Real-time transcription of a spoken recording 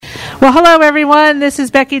Well, hello, everyone. This is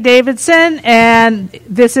Becky Davidson, and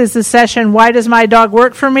this is the session, Why Does My Dog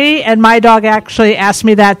Work for Me? And my dog actually asked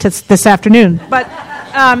me that this afternoon. But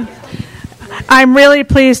I'm really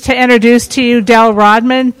pleased to introduce to you Del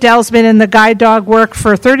Rodman. Del's been in the guide dog work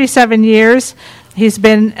for 37 years. He's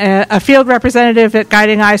been a field representative at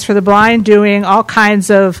Guiding Eyes for the Blind, doing all kinds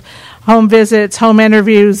of home visits, home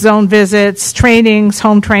interviews, zone visits, trainings,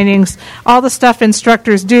 home trainings, all the stuff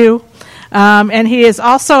instructors do. And he is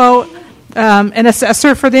also an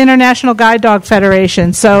assessor for the International Guide Dog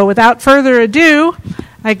Federation. So without further ado,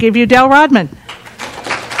 I give you Del Rodman.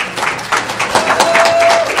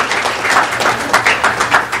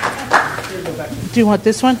 Do you want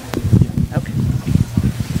this one? Okay.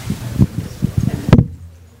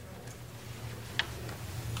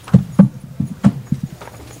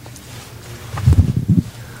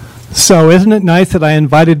 So isn't it nice that I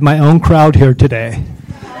invited my own crowd here today?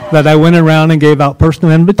 That I went around and gave out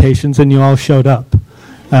personal invitations and you all showed up.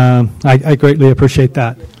 I greatly appreciate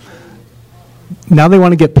that. Now they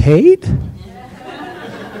want to get paid?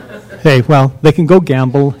 Hey, well, they can go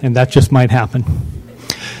gamble and that just might happen.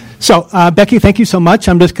 So, Becky, thank you so much.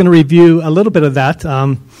 I'm just going to review a little bit of that.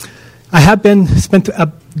 I have spent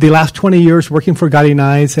the last 20 years working for Guiding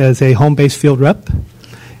Eyes as a home-based field rep.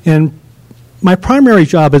 And my primary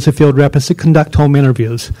job as a field rep is to conduct home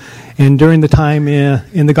interviews. And during the time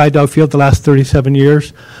in the guide dog field, the last 37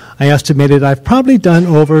 years, I estimated I've probably done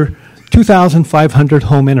over 2,500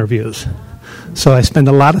 home interviews. So I spend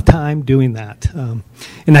a lot of time doing that.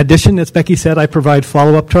 In addition, as Becky said, I provide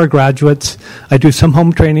follow-up to our graduates. I do some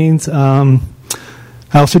home trainings. I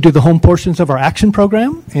also do the home portions of our action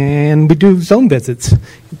program, and we do zone visits,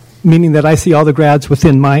 meaning that I see all the grads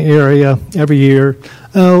within my area every year,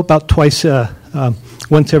 about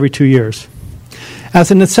once every 2 years. As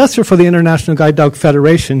an assessor for the International Guide Dog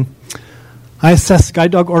Federation, I assess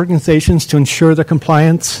guide dog organizations to ensure their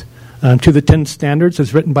compliance to the 10 standards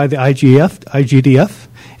as written by the IGDF,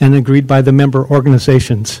 and agreed by the member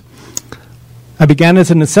organizations. I began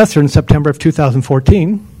as an assessor in September of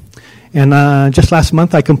 2014, and just last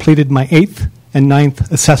month I completed my 8th and 9th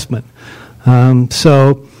assessment.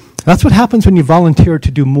 So that's what happens when you volunteer to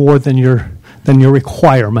do more than your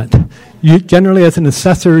requirement. You generally, as an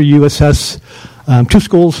assessor, you assess 2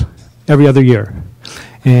 schools every other year.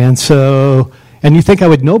 And you think I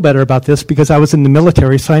would know better about this because I was in the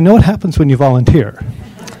military, so I know what happens when you volunteer.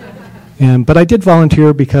 But I did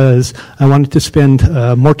volunteer because I wanted to spend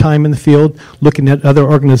more time in the field looking at other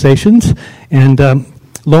organizations, and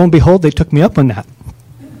lo and behold, they took me up on that.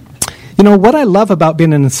 You know, what I love about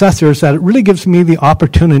being an assessor is that it really gives me the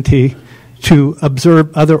opportunity to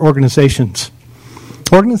observe other organizations.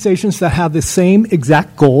 Organizations that have the same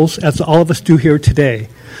exact goals as all of us do here today.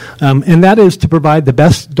 And that is to provide the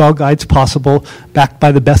best dog guides possible, backed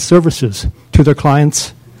by the best services to their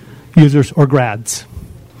clients, users, or grads.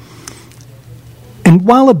 And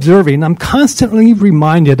while observing, I'm constantly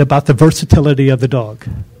reminded about the versatility of the dog.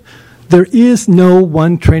 There is no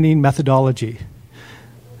one training methodology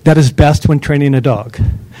that is best when training a dog.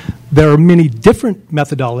 There are many different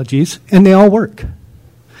methodologies, and they all work.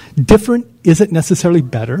 Different isn't necessarily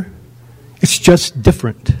better. It's just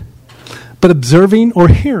different. But observing or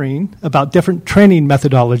hearing about different training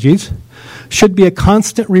methodologies should be a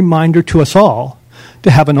constant reminder to us all to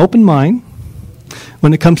have an open mind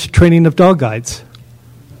when it comes to training of dog guides.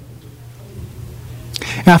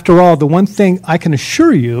 After all, the one thing I can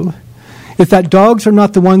assure you is that dogs are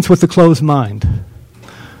not the ones with a closed mind.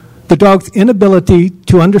 The dog's inability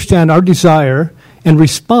to understand our desire and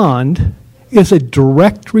respond is a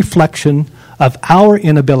direct reflection of our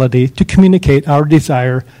inability to communicate our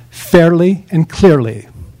desire fairly and clearly.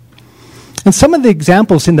 And some of the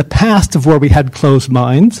examples in the past of where we had closed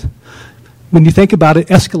minds, when you think about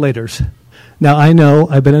it, escalators. Now, I know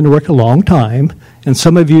I've been in work a long time, and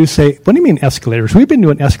some of you say, what do you mean escalators? We've been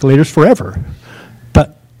doing escalators forever.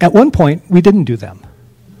 But at one point, we didn't do them.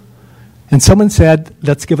 And someone said,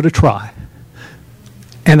 let's give it a try.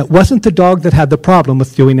 And it wasn't the dog that had the problem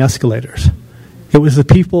with doing escalators. It was the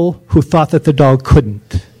people who thought that the dog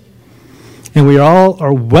couldn't. And we all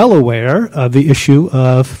are well aware of the issue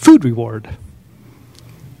of food reward.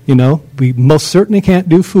 You know, we most certainly can't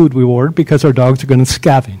do food reward because our dogs are going to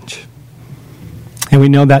scavenge. And we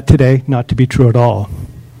know that today not to be true at all.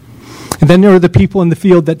 And then there were the people in the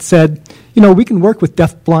field that said, you know, we can work with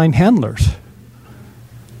deaf-blind handlers.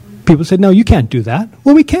 People said, no, you can't do that.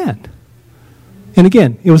 Well, we can. And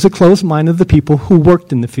again, it was a closed mind of the people who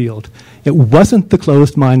worked in the field. It wasn't the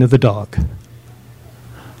closed mind of the dog.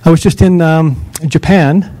 I was just in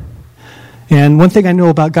Japan, And one thing I know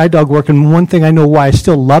about guide dog work, and one thing I know why I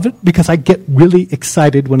still love it, because I get really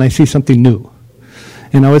excited when I see something new.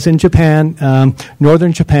 And I was in Japan,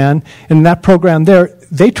 northern Japan, and in that program there,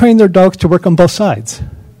 they train their dogs to work on both sides.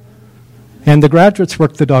 And the graduates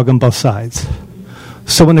work the dog on both sides.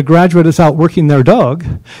 So when a graduate is out working their dog,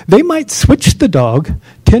 they might switch the dog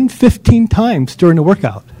 10, 15 times during a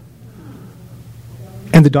workout.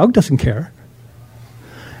 And the dog doesn't care.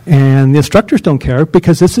 And the instructors don't care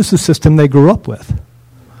because this is the system they grew up with.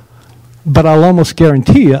 But I'll almost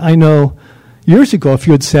guarantee you, I know years ago if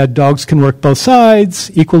you had said dogs can work both sides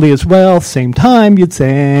equally as well, same time, you'd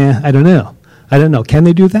say, I don't know. I don't know. Can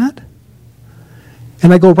they do that?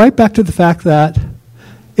 And I go right back to the fact that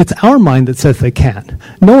it's our mind that says they can.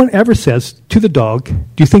 No one ever says to the dog,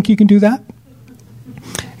 do you think you can do that?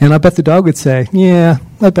 And I bet the dog would say, yeah,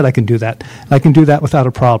 I bet I can do that. I can do that without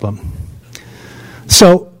a problem.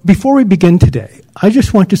 So before we begin today, I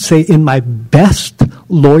just want to say in my best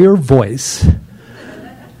lawyer voice,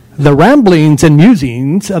 the ramblings and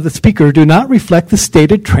musings of the speaker do not reflect the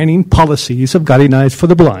stated training policies of Guiding Eyes for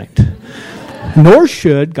the Blind. Nor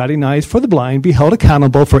should Guiding Eyes for the Blind be held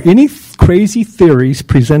accountable for any crazy theories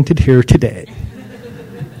presented here today.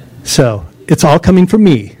 So, it's all coming from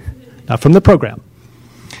me, not from the program.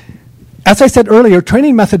 As I said earlier,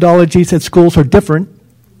 training methodologies at schools are different,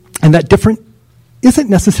 and that different isn't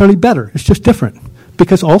necessarily better. It's just different,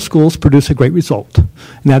 because all schools produce a great result,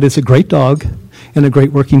 and that is a great dog and a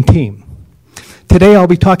great working team. Today, I'll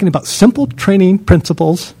be talking about simple training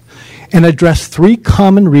principles and address 3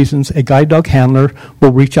 common reasons a guide dog handler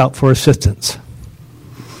will reach out for assistance.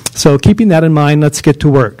 So keeping that in mind, let's get to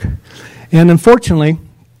work. And unfortunately,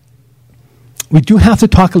 we do have to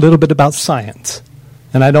talk a little bit about science.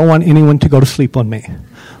 And I don't want anyone to go to sleep on me.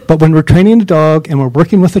 But when we're training a dog and we're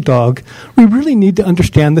working with a dog, we really need to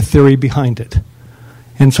understand the theory behind it.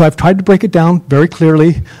 And so I've tried to break it down very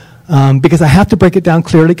clearly, because I have to break it down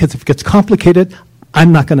clearly, because if it gets complicated,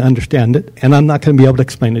 I'm not going to understand it, and I'm not going to be able to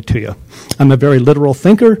explain it to you. I'm a very literal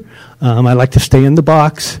thinker. I like to stay in the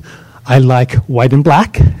box. I like white and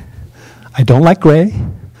black. I don't like gray.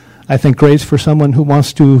 I think gray is for someone who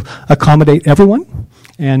wants to accommodate everyone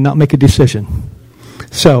and not make a decision.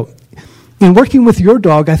 So, in working with your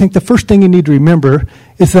dog, I think the first thing you need to remember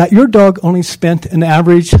is that your dog only spent an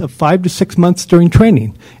average of 5 to 6 months during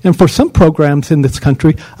training, and for some programs in this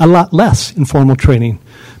country, a lot less in formal training,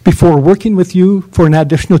 before working with you for an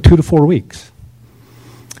additional 2 to 4 weeks.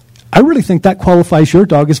 I really think that qualifies your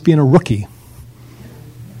dog as being a rookie.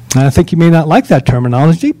 And I think you may not like that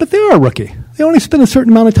terminology, but they are a rookie. They only spend a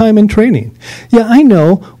certain amount of time in training. Yeah, I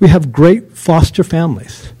know we have great foster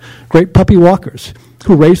families, great puppy walkers,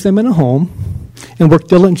 who raised them in a home and worked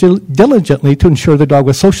diligently to ensure the dog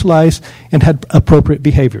was socialized and had appropriate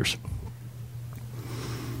behaviors.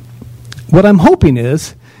 What I'm hoping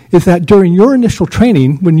is that during your initial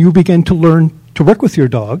training, when you begin to learn to work with your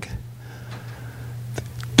dog,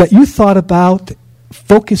 that you thought about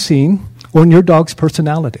focusing on your dog's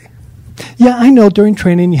personality. Yeah, I know during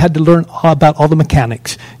training you had to learn about all the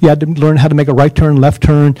mechanics. You had to learn how to make a right turn, left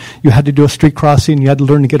turn. You had to do a street crossing. You had to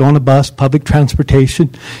learn to get on a bus, public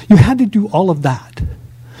transportation. You had to do all of that.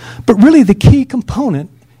 But really the key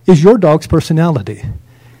component is your dog's personality.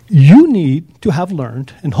 You need to have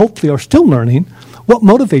learned, and hopefully are still learning, what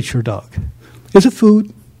motivates your dog. Is it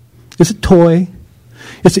food? Is it toy?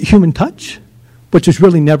 Is it human touch, which is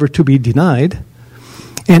really never to be denied?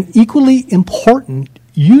 And equally important,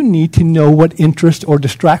 you need to know what interests or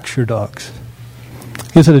distracts your dogs.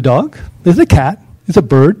 Is it a dog? Is it a cat? Is it a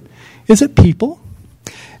bird? Is it people?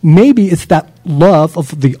 Maybe it's that love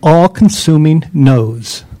of the all-consuming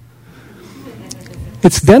nose.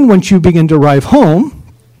 It's then once you begin to arrive home,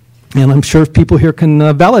 and I'm sure people here can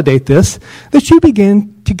validate this, that you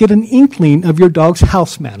begin to get an inkling of your dog's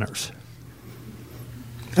house manners.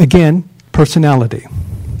 Again, personality.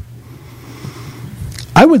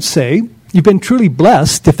 I would say you've been truly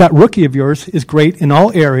blessed if that rookie of yours is great in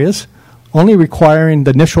all areas, only requiring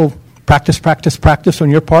the initial practice on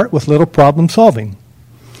your part with little problem solving.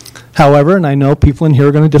 However, and I know people in here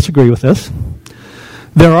are going to disagree with this,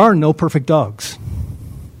 there are no perfect dogs.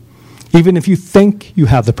 Even if you think you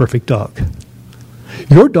have the perfect dog.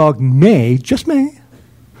 Your dog may, just may,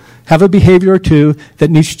 have a behavior or two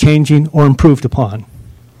that needs changing or improved upon.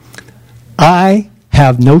 I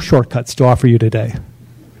have no shortcuts to offer you today.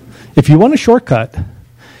 If you want a shortcut,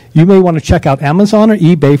 you may want to check out Amazon or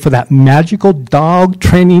eBay for that magical dog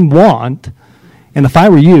training wand. And if I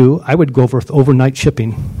were you, I would go with overnight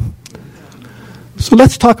shipping. So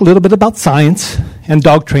let's talk a little bit about science and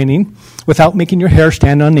dog training without making your hair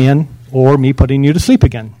stand on end or me putting you to sleep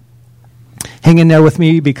again. Hang in there with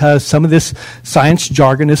me because some of this science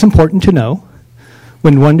jargon is important to know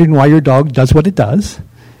when wondering why your dog does what it does,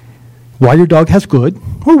 why your dog has good,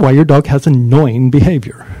 or why your dog has annoying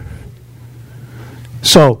behavior.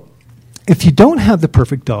 So, if you don't have the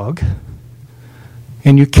perfect dog,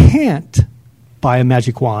 and you can't buy a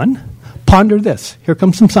magic wand, ponder this. Here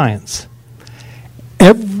comes some science.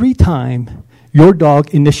 Every time your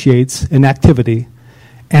dog initiates an activity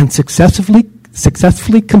and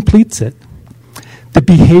successfully completes it, the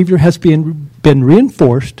behavior has been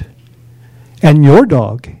reinforced, and your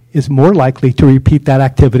dog is more likely to repeat that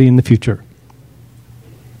activity in the future.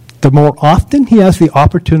 The more often he has the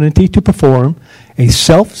opportunity to perform a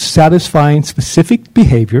self-satisfying specific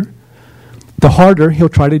behavior, the harder he'll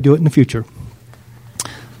try to do it in the future.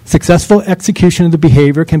 Successful execution of the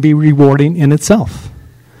behavior can be rewarding in itself.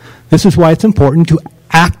 This is why it's important to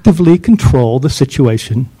actively control the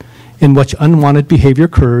situation in which unwanted behavior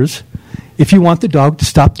occurs if you want the dog to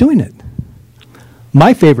stop doing it.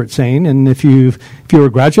 My favorite saying, and if you're a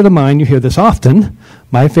graduate of mine, you hear this often,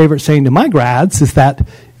 my favorite saying to my grads is that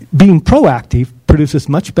being proactive produces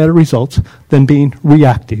much better results than being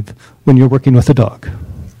reactive when you're working with a dog.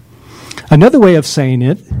 Another way of saying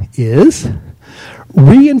it is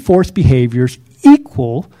reinforced behaviors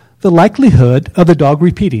equal the likelihood of the dog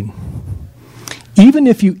repeating. Even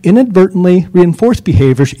if you inadvertently reinforce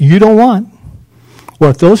behaviors you don't want, or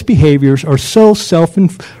if those behaviors are so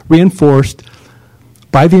self-reinforced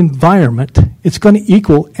by the environment, it's going to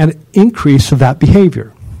equal an increase of that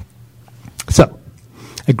behavior. So,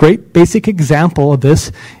 a great basic example of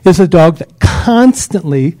this is a dog that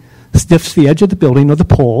constantly sniffs the edge of the building or the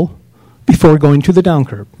pole before going to the down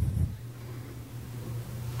curb.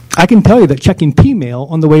 I can tell you that checking P-mail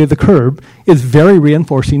on the way to the curb is very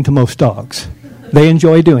reinforcing to most dogs. They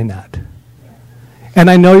enjoy doing that. And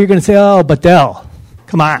I know you're going to say, oh, but Del,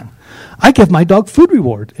 come on. I give my dog food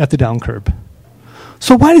reward at the down curb.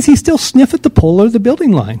 So why does he still sniff at the pole or the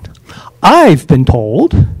building line? I've been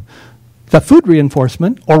told that food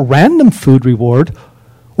reinforcement or random food reward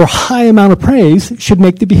or high amount of praise should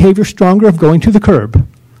make the behavior stronger of going to the curb.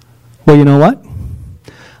 Well, you know what?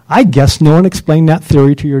 I guess no one explained that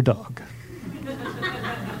theory to your dog.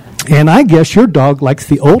 And I guess your dog likes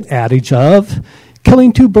the old adage of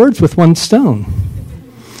killing two birds with one stone.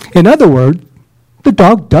 In other words, the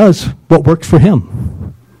dog does what works for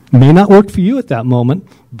him. May not work for you at that moment,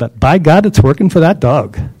 but by God, it's working for that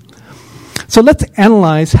dog. So let's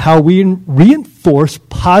analyze how we reinforce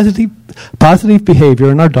positive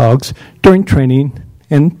behavior in our dogs during training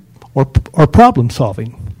or problem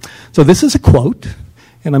solving. So this is a quote,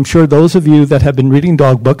 and I'm sure those of you that have been reading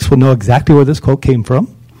dog books will know exactly where this quote came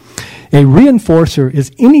from. A reinforcer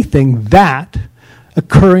is anything that,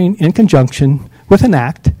 occurring in conjunction with an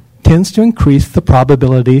act, tends to increase the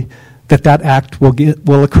probability that that act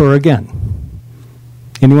will occur again.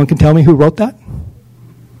 Anyone can tell me who wrote that?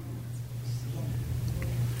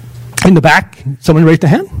 In the back, someone raised a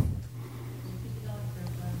hand?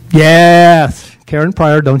 Yes, Karen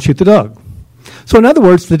Pryor, don't shoot the dog. So in other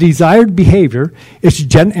words, the desired behavior is,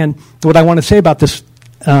 and what I want to say about this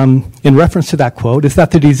in reference to that quote is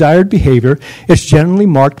that the desired behavior is generally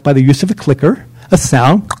marked by the use of a clicker, a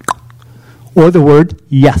sound, or the word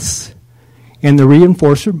yes. And the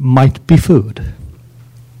reinforcer might be food.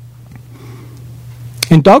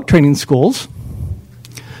 In dog training schools,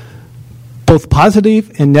 both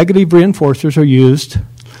positive and negative reinforcers are used,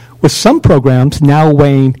 with some programs now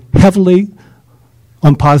weighing heavily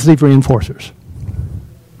on positive reinforcers.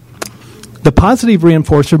 The positive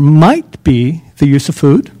reinforcer might be the use of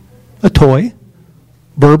food, a toy,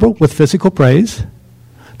 verbal with physical praise.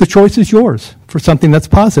 The choice is yours for something that's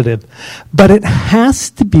positive. But it has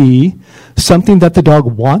to be something that the dog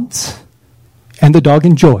wants and the dog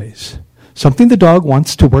enjoys. Something the dog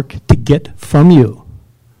wants to work to get from you.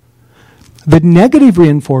 The negative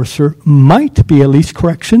reinforcer might be a leash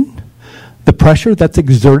correction, the pressure that's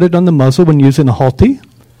exerted on the muzzle when using a halty,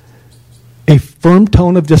 a firm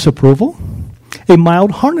tone of disapproval, a mild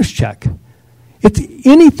harness check. It's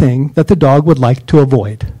anything that the dog would like to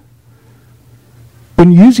avoid.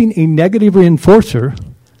 When using a negative reinforcer,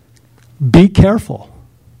 be careful.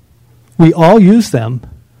 We all use them,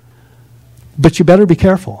 but you better be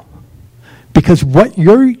careful. Because what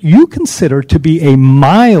you consider to be a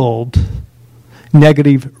mild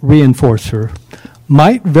negative reinforcer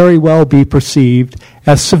might very well be perceived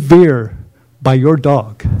as severe by your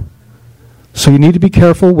dog. So you need to be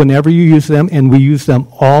careful whenever you use them, and we use them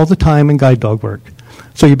all the time in guide dog work.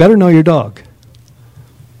 So you better know your dog.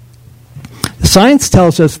 Science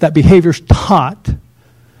tells us that behaviors taught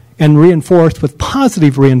and reinforced with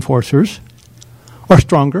positive reinforcers are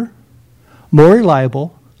stronger, more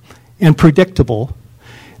reliable, and predictable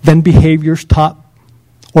than behaviors taught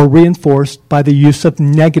or reinforced by the use of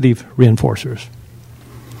negative reinforcers.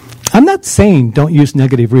 I'm not saying don't use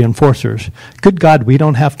negative reinforcers. Good God, we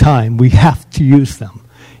don't have time. We have to use them.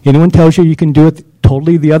 Anyone tells you you can do it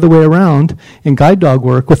totally the other way around in guide dog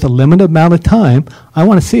work with a limited amount of time, I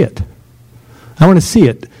want to see it. I want to see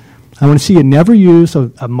it. I want to see you never use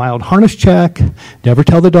a mild harness check, never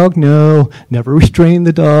tell the dog no, never restrain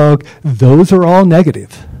the dog. Those are all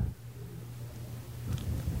negative.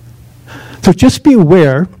 So just be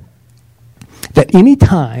aware that any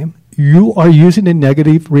time you are using a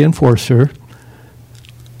negative reinforcer,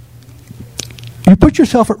 you put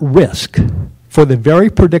yourself at risk for the very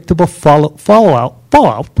predictable fallout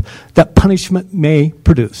that punishment may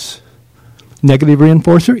produce. Negative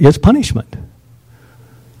reinforcer is punishment.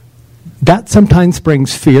 That sometimes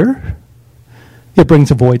brings fear. It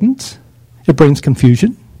brings avoidance. It brings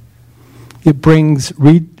confusion. It brings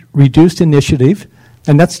reduced initiative.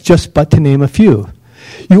 And that's just but to name a few.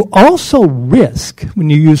 You also risk, when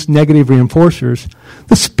you use negative reinforcers,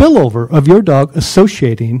 the spillover of your dog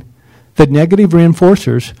associating the negative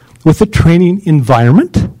reinforcers with the training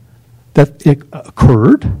environment that it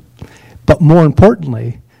occurred. But more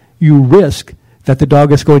importantly, you risk that the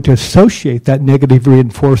dog is going to associate that negative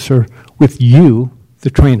reinforcer with you, the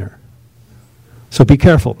trainer. So be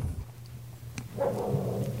careful.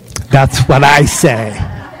 That's what I say.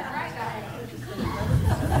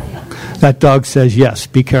 That dog says, yes,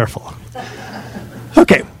 be careful.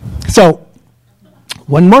 Okay, so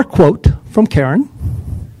one more quote from Karen.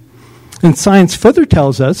 And science further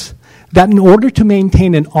tells us that in order to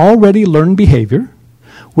maintain an already learned behavior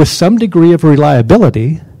with some degree of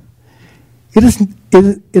reliability, it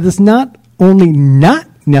is not only not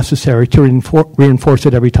necessary to reinforce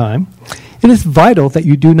it every time, it is vital that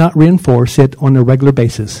you do not reinforce it on a regular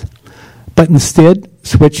basis, but instead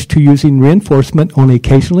switch to using reinforcement only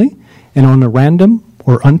occasionally and on a random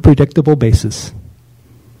or unpredictable basis.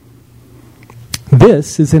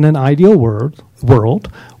 This is in an ideal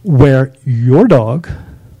world where your dog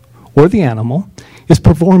or the animal is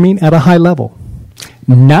performing at a high level.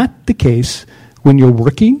 Not the case when you're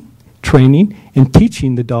working, training, and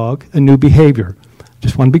teaching the dog a new behavior.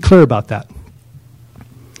 Just want to be clear about that.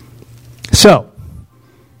 So,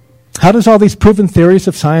 how does all these proven theories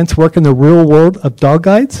of science work in the real world of dog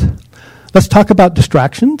guides? Let's talk about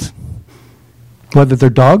distractions, whether they're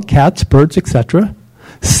dog, cats, birds, etc.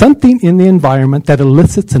 Something in the environment that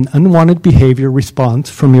elicits an unwanted behavior response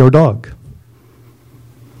from your dog.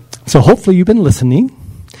 So hopefully you've been listening.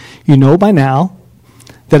 You know by now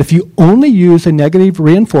that if you only use a negative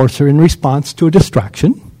reinforcer in response to a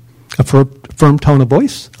distraction, a firm tone of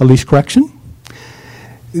voice, a leash correction,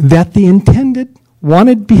 that the intended,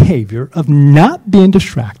 wanted behavior of not being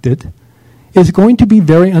distracted is going to be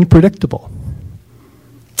very unpredictable.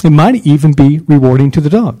 It might even be rewarding to the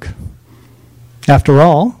dog. After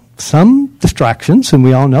all, some distractions, and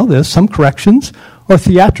we all know this, some corrections are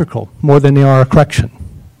theatrical more than they are a correction.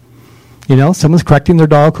 You know, someone's correcting their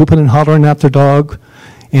dog, whooping and hollering at their dog,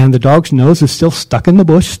 and the dog's nose is still stuck in the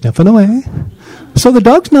bush, sniffing away. So the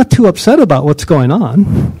dog's not too upset about what's going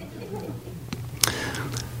on.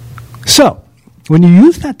 So, when you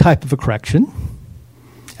use that type of a correction,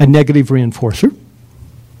 a negative reinforcer,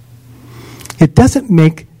 it doesn't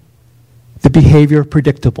make the behavior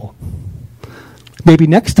predictable. Maybe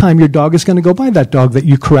next time your dog is going to go by that dog that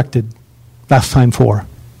you corrected last time for.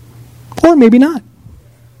 Or maybe not.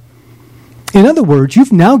 In other words,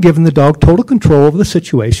 you've now given the dog total control over the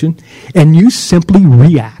situation, and you simply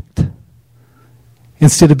react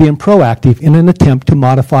instead of being proactive in an attempt to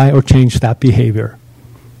modify or change that behavior.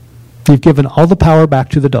 You've given all the power back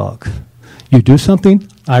to the dog. You do something,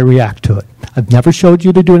 I react to it. I've never showed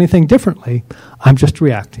you to do anything differently. I'm just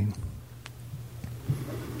reacting.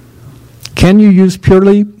 Can you use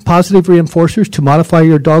purely positive reinforcers to modify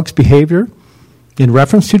your dog's behavior in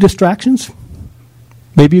reference to distractions?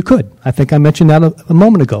 Maybe you could. I think I mentioned that a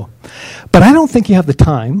moment ago. But I don't think you have the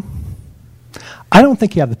time. I don't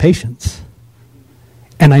think you have the patience.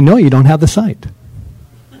 And I know you don't have the sight.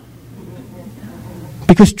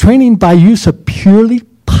 Because training by use of purely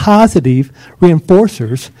positive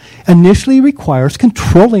reinforcers initially requires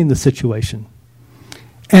controlling the situation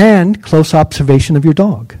and close observation of your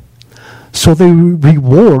dog. So the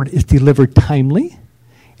reward is delivered timely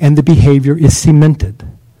and the behavior is cemented.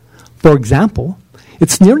 For example,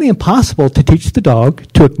 it's nearly impossible to teach the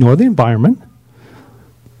dog to ignore the environment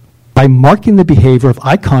by marking the behavior of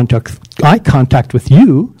eye contact with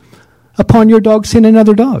you upon your dog seeing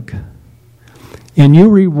another dog. And you're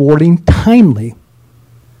rewarding timely.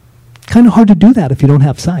 Kind of hard to do that if you don't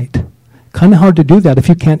have sight. Kind of hard to do that if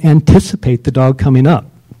you can't anticipate the dog coming up.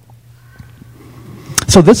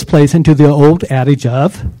 So this plays into the old adage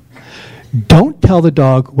of, don't tell the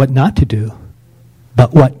dog what not to do,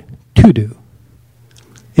 but what to do.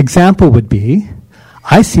 Example would be,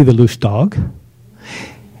 I see the loose dog,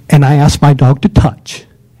 and I ask my dog to touch.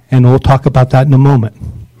 And we'll talk about that in a moment.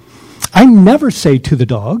 I never say to the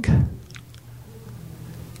dog,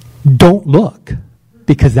 don't look,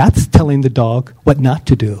 because that's telling the dog what not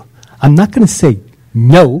to do. I'm not going to say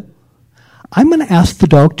no. I'm going to ask the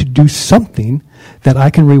dog to do something that I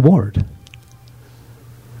can reward.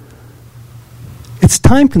 It's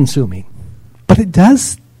time consuming, but it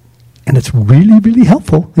does, and it's really, really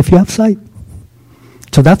helpful if you have sight.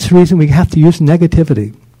 So that's the reason we have to use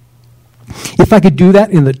negativity. If I could do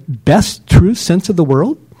that in the best, true sense of the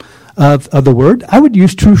word, I would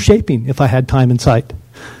use true shaping if I had time and sight,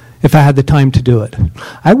 if I had the time to do it.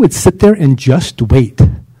 I would sit there and just wait.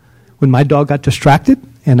 When my dog got distracted,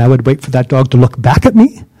 and I would wait for that dog to look back at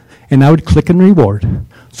me, and I would click and reward.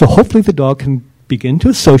 So hopefully the dog can begin to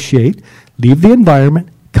associate, leave the environment,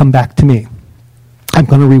 come back to me. I'm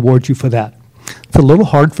going to reward you for that. It's a little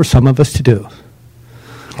hard for some of us to do.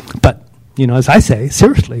 But, as I say,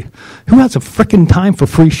 seriously, who has a frickin' time for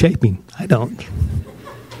free shaping? I don't.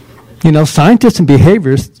 Scientists and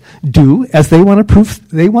behaviorists do as they want to prove.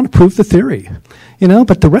 They want to prove the theory,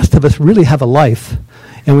 But the rest of us really have a life,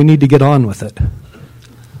 and we need to get on with it.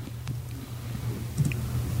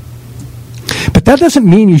 But that doesn't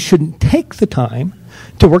mean you shouldn't take the time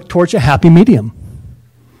to work towards a happy medium.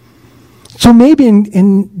 So maybe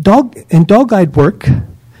in dog guide work,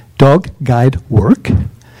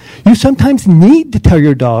 you sometimes need to tell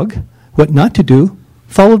your dog what not to do,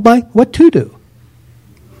 followed by what to do.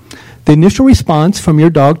 The initial response from your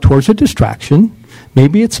dog towards a distraction,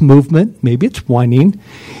 maybe it's movement, maybe it's whining,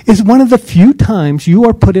 is one of the few times you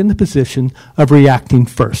are put in the position of reacting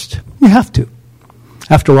first. You have to.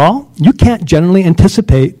 After all, you can't generally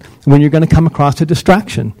anticipate when you're going to come across a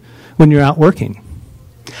distraction when you're out working.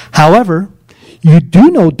 However, you do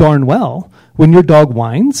know darn well when your dog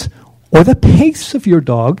whines or the pace of your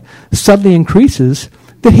dog suddenly increases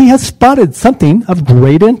that he has spotted something of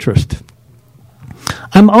great interest.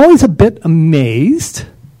 I'm always a bit amazed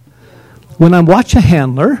when I watch a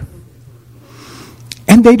handler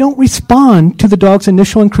and they don't respond to the dog's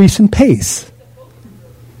initial increase in pace.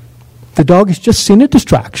 The dog has just seen a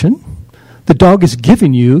distraction. The dog is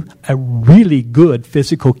giving you a really good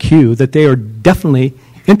physical cue that they are definitely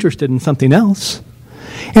interested in something else.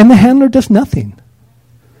 And the handler does nothing.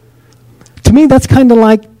 To me, that's kind of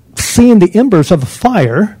like seeing the embers of a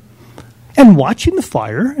fire and watching the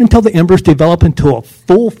fire until the embers develop into a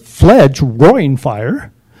full-fledged roaring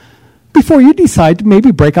fire before you decide to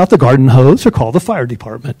maybe break out the garden hose or call the fire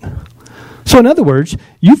department. So in other words,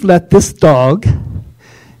 you've let this dog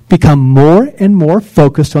become more and more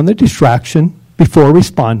focused on the distraction before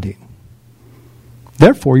responding.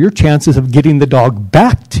 Therefore, your chances of getting the dog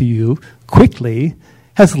back to you quickly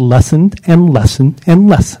has lessened and lessened and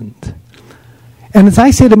lessened. And as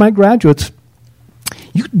I say to my graduates,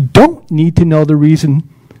 you don't need to know the reason.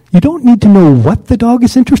 You don't need to know what the dog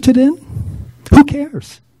is interested in. Who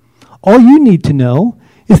cares? All you need to know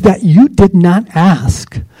is that you did not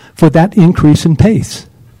ask for that increase in pace.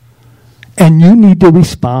 And you need to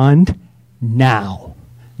respond now.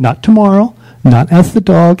 Not tomorrow, not as the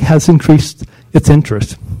dog has increased its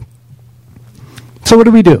interest. So what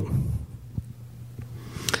do?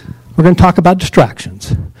 We're going to talk about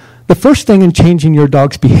distractions. The first thing in changing your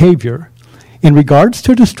dog's behavior in regards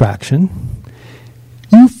to distraction,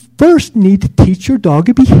 you first need to teach your dog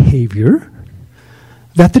a behavior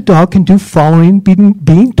that the dog can do following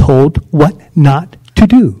being told what not to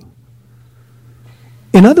do.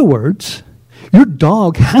 In other words, your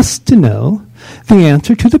dog has to know the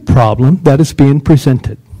answer to the problem that is being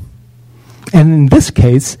presented. And in this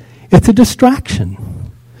case, it's a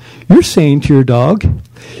distraction. You're saying to your dog,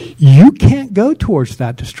 you can't go towards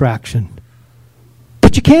that distraction,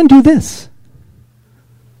 but you can do this.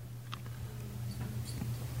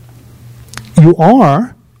 You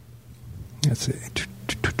are,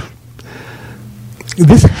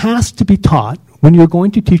 this has to be taught when you're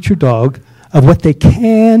going to teach your dog of what they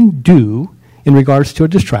can do in regards to a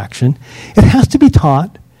distraction. It has to be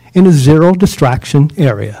taught in a zero distraction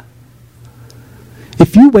area.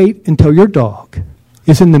 If you wait until your dog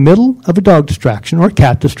is in the middle of a dog distraction or a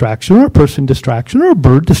cat distraction or a person distraction or a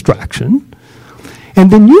bird distraction,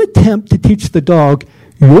 and then you attempt to teach the dog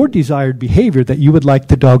your desired behavior that you would like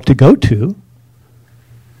the dog to go to,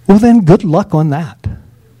 well then good luck on that.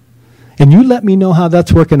 And you let me know how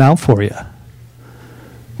that's working out for you.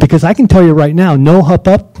 Because I can tell you right now, no hop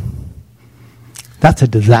up, that's a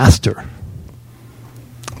disaster.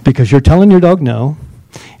 Because you're telling your dog no,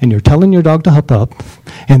 and you're telling your dog to hop up,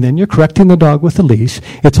 and then you're correcting the dog with a leash.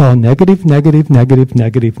 It's all negative, negative, negative,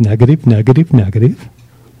 negative, negative, negative, negative.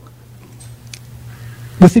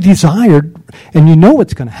 With the desired, and you know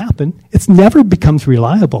what's going to happen, it never becomes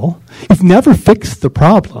reliable. You've never fixed the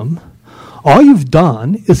problem. All you've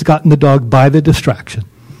done is gotten the dog by the distraction.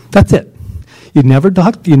 That's it. You never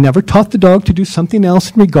taught the dog to do something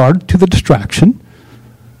else in regard to the distraction.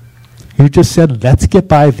 You just said, let's get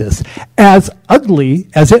by this. As ugly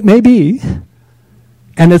as it may be,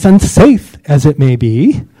 and as unsafe as it may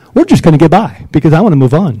be, we're just going to get by because I want to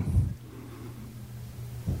move on.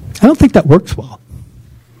 I don't think that works well.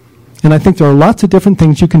 And I think there are lots of different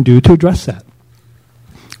things you can do to address that.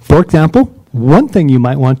 For example, one thing you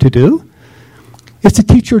might want to do is to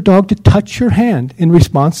teach your dog to touch your hand in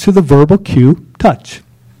response to the verbal cue, touch,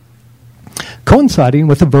 coinciding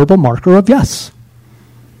with a verbal marker of yes,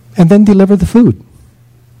 and then deliver the food.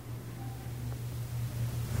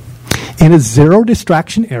 In a zero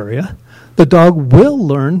distraction area, the dog will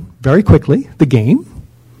learn very quickly the game,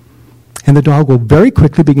 and the dog will very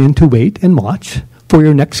quickly begin to wait and watch for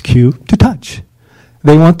your next cue to touch.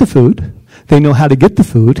 They want the food. They know how to get the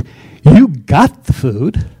food. You got the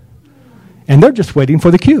food, and they're just waiting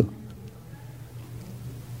for the cue.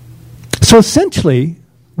 So essentially,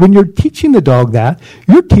 when you're teaching the dog that,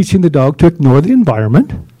 you're teaching the dog to ignore the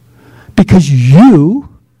environment because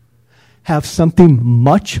you have something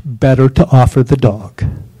much better to offer the dog.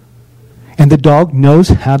 And the dog knows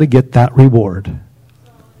how to get that reward.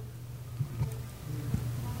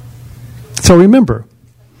 So remember,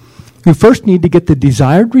 you first need to get the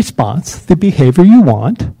desired response, the behavior you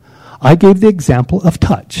want. I gave the example of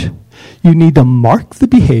touch. You need to mark the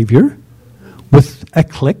behavior with a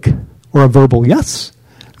click or a verbal yes,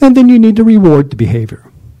 and then you need to reward the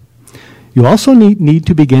behavior. You also need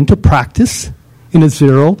to begin to practice in a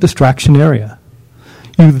zero distraction area.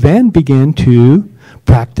 You then begin to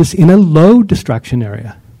practice in a low distraction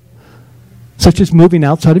area, such as moving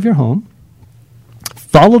outside of your home,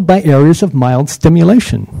 followed by areas of mild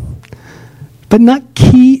stimulation, but not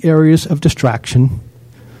key areas of distraction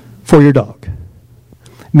for your dog.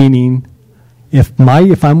 Meaning, if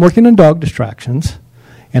I'm working on dog distractions,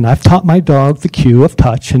 and I've taught my dog the cue of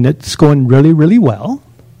touch, and it's going really, really well,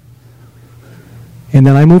 and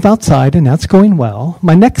then I move outside, and that's going well,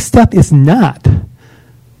 my next step is not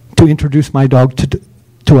to introduce my dog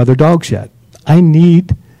to other dogs yet. I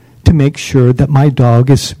need to make sure that my dog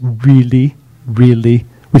is really, really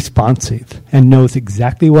responsive and knows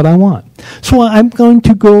exactly what I want. So I'm going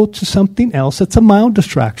to go to something else that's a mild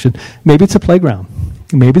distraction. Maybe it's a playground.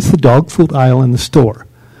 Maybe it's the dog food aisle in the store.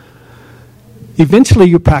 Eventually,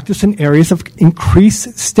 you practice in areas of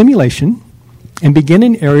increased stimulation and begin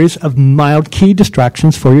in areas of mild key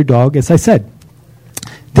distractions for your dog, as I said.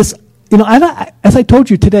 As I told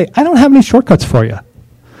you today, I don't have any shortcuts for you.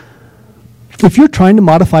 If you're trying to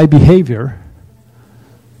modify behavior,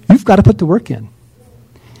 you've got to put the work in.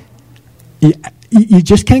 You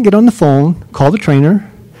just can't get on the phone, call the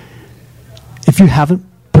trainer, if you haven't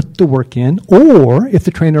put the work in, or if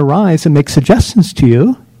the trainer arrives and makes suggestions to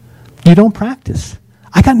you, you don't practice.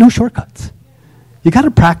 I got no shortcuts. You got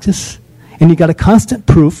to practice, and you got to constant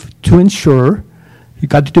proof to ensure, you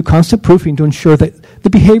got to do constant proofing to ensure that the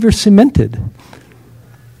behavior is cemented.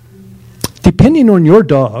 Depending on your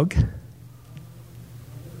dog,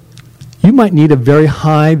 you might need a very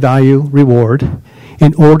high value reward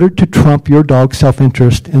in order to trump your dog's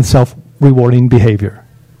self-interest and self-rewarding behavior.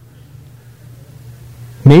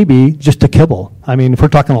 Maybe just a kibble. I mean, if we're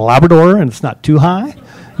talking a Labrador and it's not too high,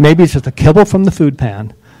 maybe it's just a kibble from the food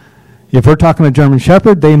pan. If we're talking a German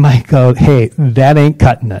Shepherd, they might go, hey, that ain't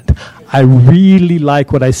cutting it. I really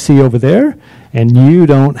like what I see over there, and you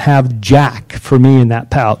don't have jack for me in that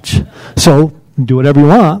pouch. So do whatever you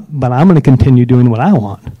want, but I'm going to continue doing what I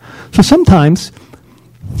want. So sometimes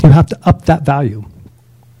you have to up that value.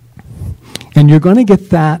 And you're going to get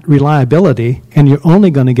that reliability, and you're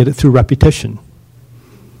only going to get it through repetition.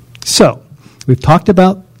 So, we've talked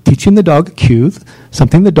about teaching the dog a cue,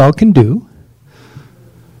 something the dog can do.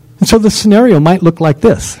 And so the scenario might look like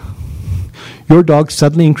this. Your dog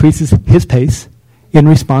suddenly increases his pace in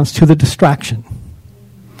response to the distraction.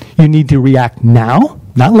 You need to react now,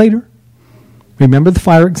 not later. Remember the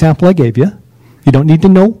fire example I gave you. You don't need to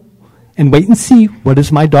know and wait and see, what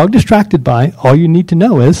is my dog distracted by? All you need to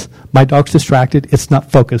know is, my dog's distracted, it's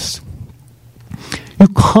not focused. You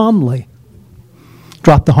calmly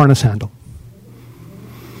drop the harness handle.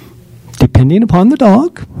 Depending upon the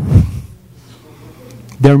dog,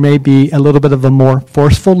 there may be a little bit of a more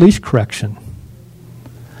forceful leash correction.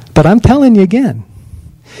 But I'm telling you again,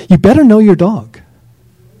 You better know your dog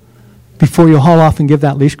before you haul off and give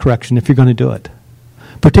that leash correction if you're going to do it.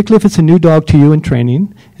 Particularly if it's a new dog to you in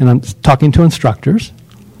training, and I'm talking to instructors.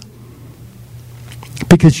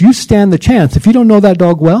 Because you stand the chance, if you don't know that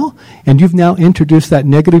dog well, and you've now introduced that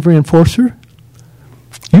negative reinforcer,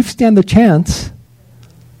 you stand the chance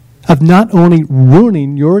of not only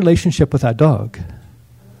ruining your relationship with that dog,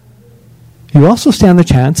 you also stand the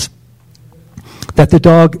chance that the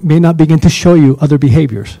dog may not begin to show you other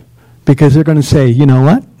behaviors. Because they're going to say, you know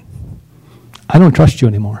what? I don't trust you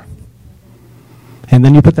anymore. And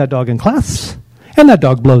then you put that dog in class, and that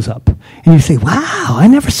dog blows up. And you say, wow, I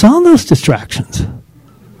never saw those distractions.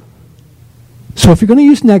 So if you're going to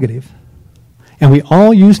use negative, and we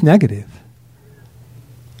all use negative,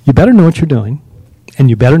 you better know what you're doing, and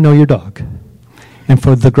you better know your dog. And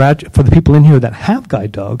for the people in here that have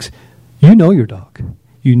guide dogs, you know your dog.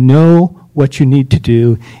 You know what you need to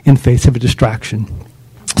do in face of a distraction.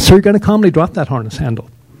 So you're going to calmly drop that harness handle.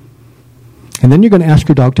 And then you're going to ask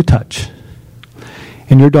your dog to touch.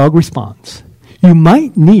 And your dog responds. You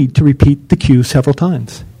might need to repeat the cue several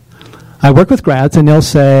times. I work with grads, and they'll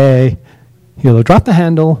say, they'll drop the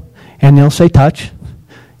handle, and they'll say touch.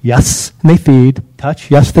 Yes, and they feed.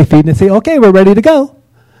 Touch. Yes, they feed. And they say, okay, we're ready to go.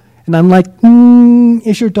 And I'm like,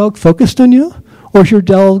 is your dog focused on you? Or is your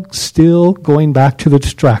dog still going back to the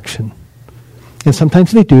distraction? And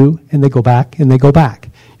sometimes they do, and they go back, and they go back.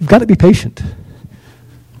 You've got to be patient.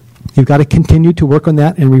 You've got to continue to work on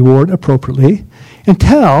that and reward appropriately. And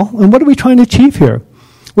what are we trying to achieve here?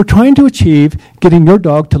 We're trying to achieve getting your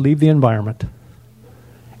dog to leave the environment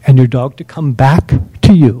and your dog to come back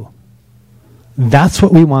to you. That's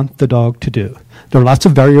what we want the dog to do. There are lots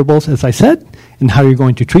of variables, as I said, in how you're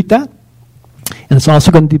going to treat that. And it's also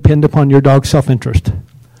going to depend upon your dog's self-interest.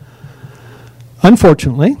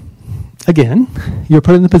 Unfortunately, again, you're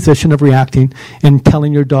put in the position of reacting and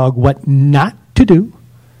telling your dog what not to do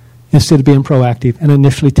instead of being proactive and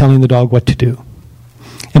initially telling the dog what to do.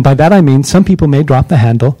 And by that I mean some people may drop the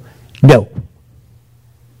handle, no.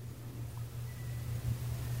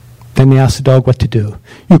 Then they ask the dog what to do.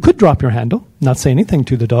 You could drop your handle, not say anything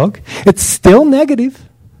to the dog. It's still negative.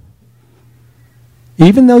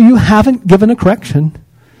 Even though you haven't given a correction,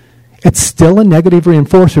 it's still a negative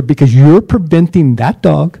reinforcer because you're preventing that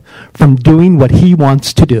dog from doing what he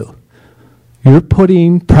wants to do. You're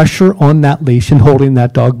putting pressure on that leash and holding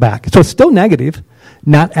that dog back. So it's still negative,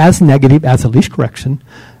 not as negative as a leash correction,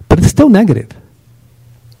 but it's still negative.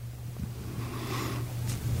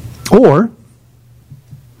 Or,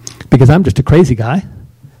 because I'm just a crazy guy,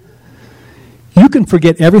 you can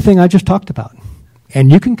forget everything I just talked about.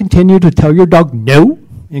 And you can continue to tell your dog no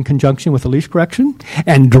in conjunction with a leash correction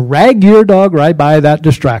and drag your dog right by that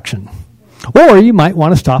distraction. Or you might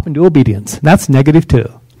want to stop and do obedience. That's negative too.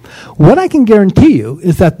 What I can guarantee you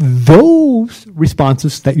is that those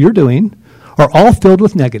responses that you're doing are all filled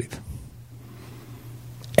with negative.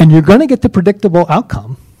 And you're going to get the predictable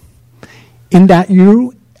outcome in that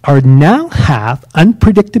you are now have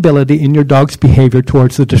unpredictability in your dog's behavior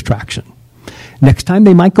towards the distraction. Next time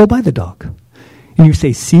they might go by the dog. And you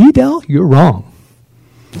say, see, Del, you're wrong.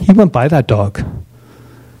 He went by that dog.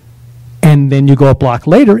 And then you go a block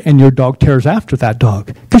later and your dog tears after that dog.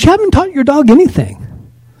 Because you haven't taught your dog anything.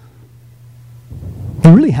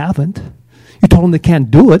 You really haven't. You told him they can't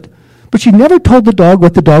do it, but you never told the dog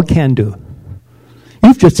what the dog can do.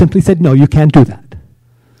 You've just simply said, no, you can't do that.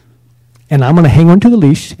 And I'm going to hang on to the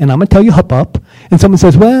leash, and I'm going to tell you hop up. And someone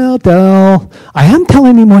says, well, Del, I am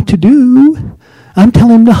telling him what to do. I'm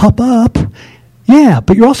telling him to hop up. Yeah,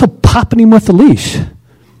 but you're also popping him with the leash.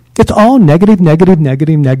 It's all negative, negative,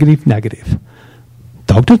 negative, negative, negative.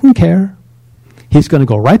 Dog doesn't care. He's going to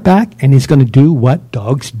go right back, and he's going to do what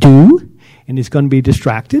dogs do, and he's going to be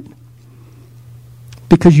distracted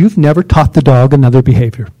because you've never taught the dog another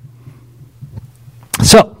behavior.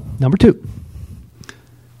 So, number 2.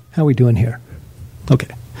 How are we doing here?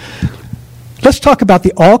 Okay. Let's talk about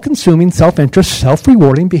the all-consuming self-interest,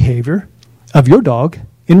 self-rewarding behavior of your dog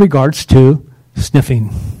in regards to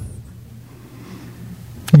sniffing.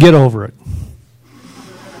 Get over it.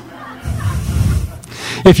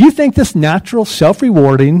 If you think this natural,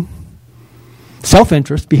 self-rewarding,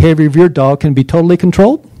 self-interest behavior of your dog can be totally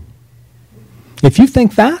controlled, if you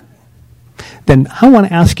think that, then I want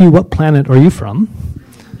to ask you, what planet are you from?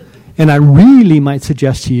 And I really might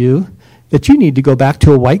suggest to you that you need to go back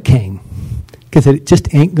to a white cane, because it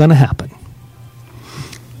just ain't going to happen.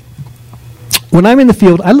 When I'm in the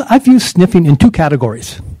field, I view sniffing in 2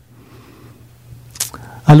 categories.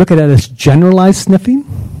 I look at it as generalized sniffing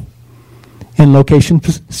and location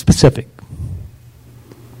specific.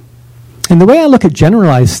 And the way I look at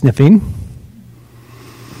generalized sniffing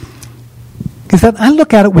is that I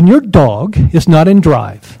look at it when your dog is not in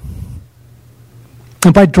drive.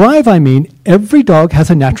 And by drive, I mean every dog has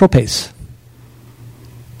a natural pace.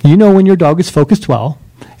 You know when your dog is focused well,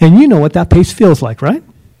 and you know what that pace feels like, right?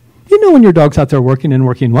 You know when your dog's out there working and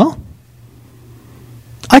working well.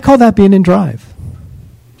 I call that being in drive.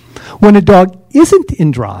 When a dog isn't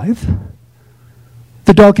in drive,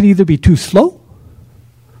 the dog could either be too slow,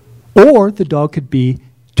 or the dog could be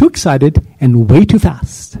too excited and way too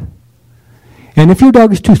fast. And if your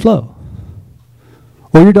dog is too slow,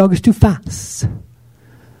 or your dog is too fast,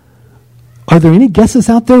 are there any guesses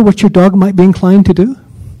out there what your dog might be inclined to do?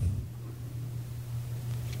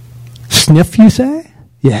 Sniff, you say?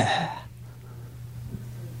 Yeah.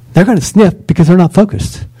 They're going to sniff because they're not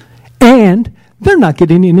focused. And they're not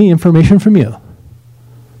getting any information from you.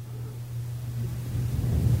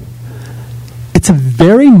 It's a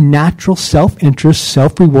very natural self-interest,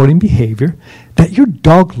 self-rewarding behavior that your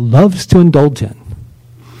dog loves to indulge in.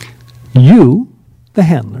 You, the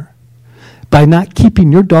handler, by not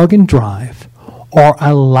keeping your dog in drive, are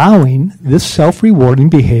allowing this self-rewarding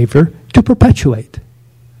behavior to perpetuate.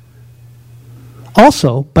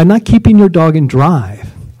 Also, by not keeping your dog in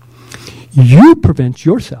drive, you prevent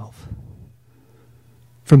yourself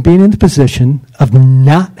from being in the position of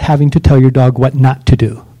not having to tell your dog what not to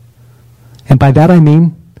do. And by that I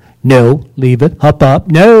mean, no, leave it, hop up.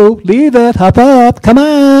 No, leave it, hop up. Come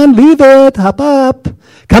on, leave it, hop up.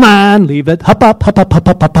 Come on, leave it, hop up, hop up, hop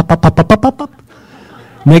up, hop up, hop up, hop up, hop up.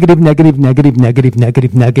 Negative, negative, negative, negative,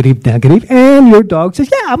 negative, negative, negative. And your dog says,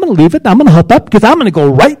 yeah, I'm going to leave it. I'm going to hop up because I'm going to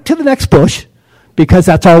go right to the next bush because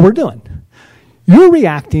that's all we're doing. You're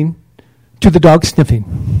reacting to the dog sniffing.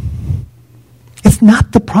 It's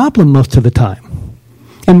not the problem most of the time.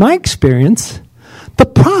 In my experience, the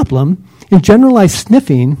problem in generalized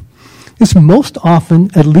sniffing is most often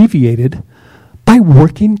alleviated by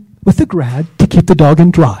working with the grad to keep the dog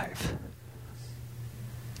in drive.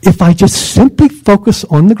 If I just simply focus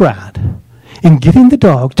on the grad and getting the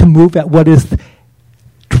dog to move at what is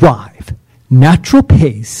drive, natural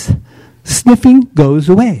pace, sniffing goes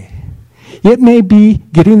away. It may be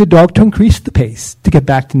getting the dog to increase the pace to get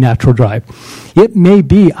back to natural drive. It may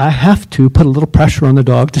be I have to put a little pressure on the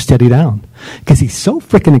dog to steady down because he's so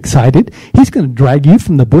freaking excited, he's going to drag you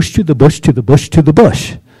from the bush to the bush to the bush to the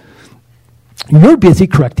bush. You're busy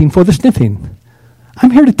correcting for the sniffing.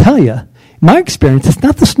 I'm here to tell you, my experience is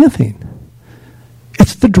not the sniffing.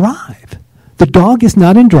 It's the drive. The dog is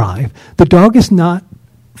not in drive. The dog is not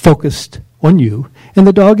focused on you, and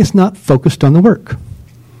the dog is not focused on the work.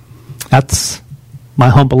 That's my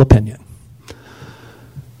humble opinion.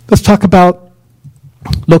 Let's talk about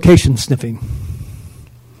location sniffing.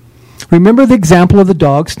 Remember the example of the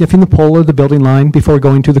dog sniffing the pole or the building line before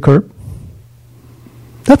going to the curb?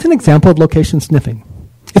 That's an example of location sniffing.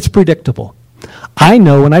 It's predictable. I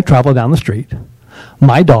know when I travel down the street,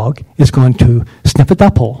 my dog is going to sniff at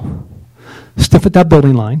that pole, sniff at that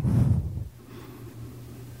building line.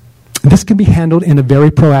 This can be handled in a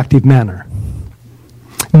very proactive manner.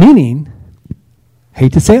 Meaning,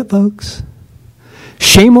 hate to say it, folks,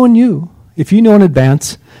 shame on you if you know in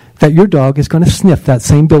advance that your dog is going to sniff that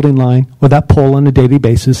same building line or that pole on a daily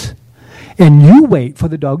basis, and you wait for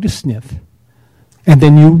the dog to sniff, and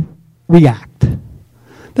then you react.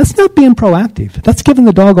 That's not being proactive. That's giving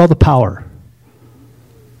the dog all the power.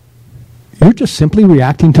 You're just simply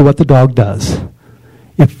reacting to what the dog does.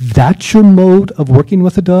 If that's your mode of working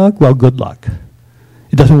with a dog, well, good luck.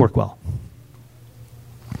 It doesn't work well.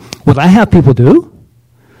 What I have people do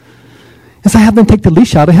is I have them take the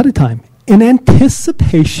leash out ahead of time in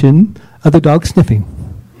anticipation of the dog sniffing.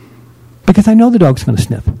 Because I know the dog's going to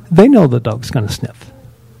sniff. They know the dog's going to sniff.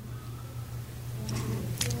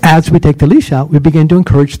 As we take the leash out, we begin to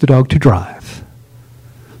encourage the dog to drive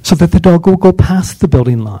so that the dog will go past the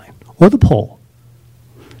building line or the pole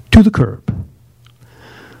to the curb.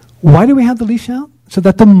 Why do we have the leash out? So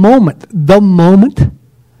that the moment,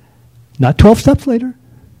 not 12 steps later,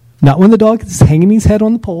 not when the dog is hanging his head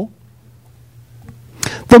on the pole,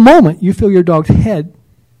 the moment you feel your dog's head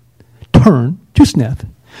turn to sniff,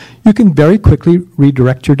 you can very quickly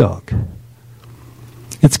redirect your dog.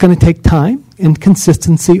 It's going to take time and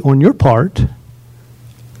consistency on your part,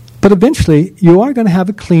 but eventually you are going to have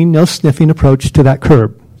a clean, no sniffing approach to that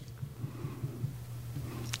curb.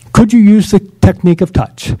 Could you use the technique of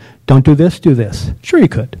touch? Don't do this, do this. Sure you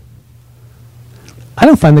could. I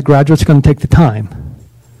don't find the graduate's going to take the time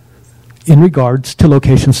in regards to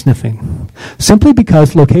location sniffing. Simply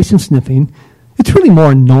because location sniffing, it's really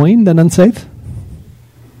more annoying than unsafe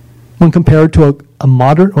when compared to a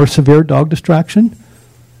moderate or severe dog distraction.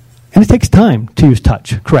 And it takes time to use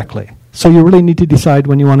touch correctly. So you really need to decide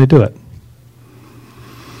when you want to do it.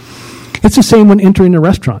 It's the same when entering a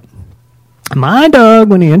restaurant. My dog,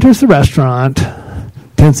 when he enters the restaurant,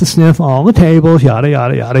 tends to sniff all the tables, yada,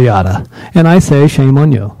 yada, yada, yada. And I say, shame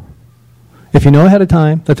on you. If you know ahead of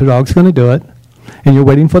time that the dog's going to do it, and you're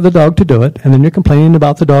waiting for the dog to do it, and then you're complaining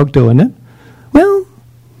about the dog doing it, well,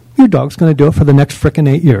 your dog's going to do it for the next frickin'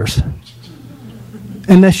 8 years.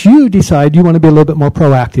 Unless you decide you want to be a little bit more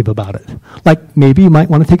proactive about it. Like maybe you might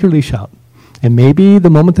want to take your leash out. And maybe the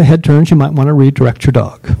moment the head turns, you might want to redirect your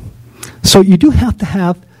dog. So you do have to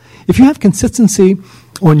have, if you have consistency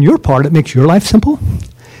on your part, it makes your life simple.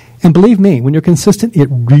 And believe me, when you're consistent, it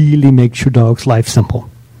really makes your dog's life simple.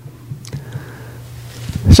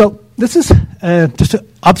 So this is just an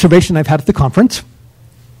observation I've had at the conference,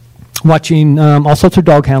 watching all sorts of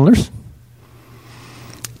dog handlers.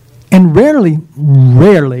 And rarely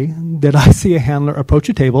did I see a handler approach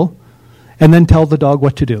a table and then tell the dog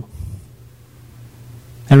what to do.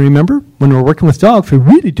 And remember, when we're working with dogs, we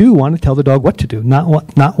really do want to tell the dog what to do, not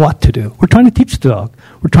what to do. We're trying to teach the dog.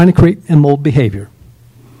 We're trying to create and mold behavior.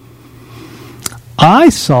 I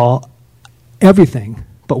saw everything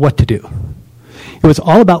but what to do. It was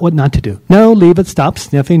all about what not to do. No, leave it, stop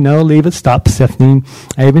sniffing. No, leave it, stop sniffing.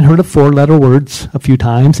 I even heard of 4-letter words a few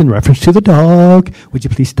times in reference to the dog. Would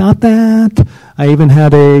you please stop that? I even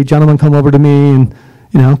had a gentleman come over to me and,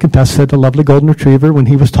 confess that a lovely golden retriever, when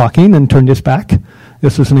he was talking and turned his back,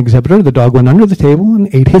 this was an exhibitor, the dog went under the table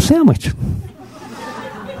and ate his sandwich.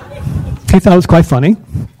 He thought it was quite funny.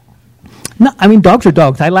 No, dogs are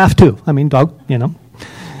dogs. I laugh too. Don't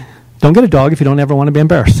get a dog if you don't ever want to be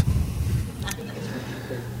embarrassed.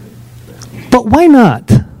 But why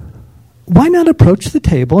not? Why not approach the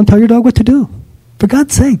table and tell your dog what to do? For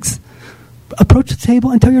God's sakes, approach the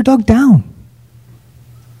table and tell your dog down.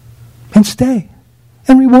 And stay.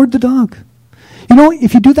 And reward the dog.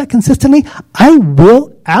 If you do that consistently, I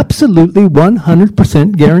will absolutely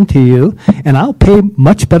 100% guarantee you, and I'll pay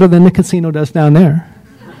much better than the casino does down there,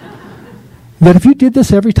 that if you did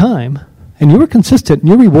this every time, and you were consistent and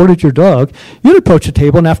you rewarded your dog, you'd approach the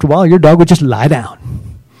table and after a while your dog would just lie down.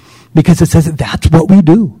 Because it says that's what we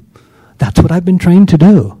do. That's what I've been trained to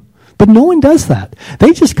do. But no one does that.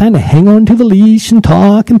 They just kind of hang on to the leash and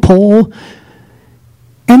talk and pull.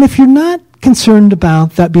 And if you're not concerned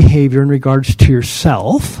about that behavior in regards to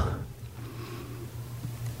yourself,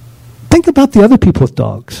 think about the other people with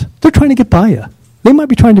dogs. They're trying to get by you. They might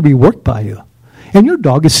be trying to be worked by you. And your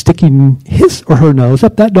dog is sticking his or her nose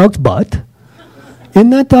up that dog's butt, in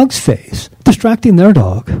that dog's face, distracting their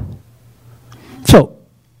dog. So,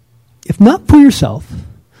 if not for yourself,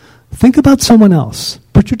 think about someone else.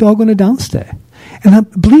 Put your dog on a downstay. And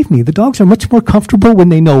believe me, the dogs are much more comfortable when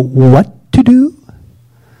they know what to do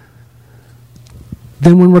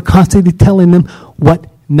than when we're constantly telling them what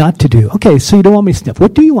not to do. Okay, so you don't want me to sniff.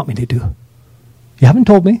 What do you want me to do? You haven't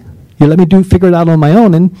told me. You let me figure it out on my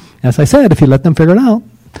own. And as I said, if you let them figure it out,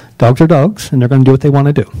 dogs are dogs, and they're going to do what they want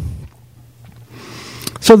to do.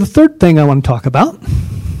 So the third thing I want to talk about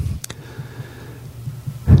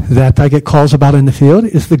that I get calls about in the field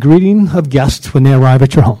is the greeting of guests when they arrive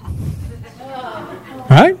at your home.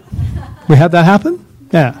 Right? We have that happen?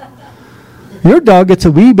 Yeah. Your dog gets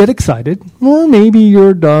a wee bit excited, or maybe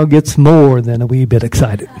your dog gets more than a wee bit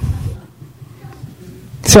excited.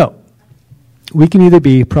 So, we can either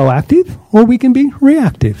be proactive or we can be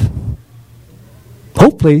reactive.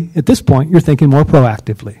 Hopefully, at this point, you're thinking more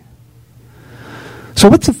proactively. So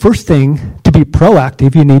what's the first thing to be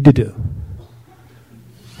proactive you need to do?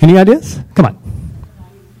 Any ideas? Come on.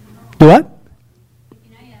 Do what?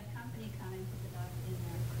 You have company coming, put the dog in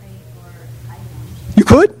their crate or item. You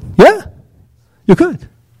could, yeah. You could.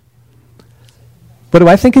 What do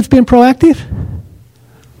I think is being proactive?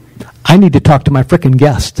 I need to talk to my frickin'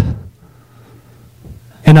 guest.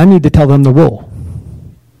 And I need to tell them the rule.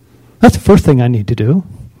 That's the first thing I need to do.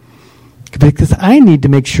 Because I need to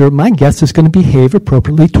make sure my guest is going to behave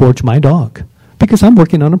appropriately towards my dog. Because I'm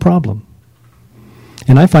working on a problem.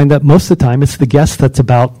 And I find that most of the time it's the guest that's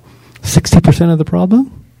about 60% of the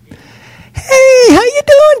problem. Hey, how you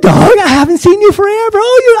doing, dog? I haven't seen you forever.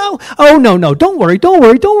 Oh, no, don't worry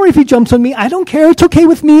if he jumps on me. I don't care. It's okay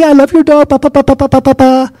with me. I love your dog. Ba, ba, ba, ba, ba, ba,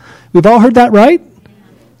 ba. We've all heard that, right?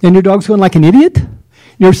 And your dog's going like an idiot?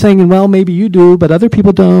 You're saying, well, maybe you do, but other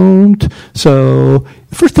people don't. So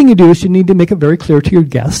the first thing you do is you need to make it very clear to your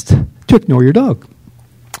guest to ignore your dog.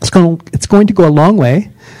 It's going to go a long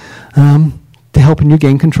way to helping you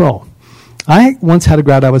gain control. I once had a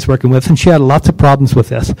grad I was working with, and she had lots of problems with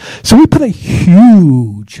this. So we put a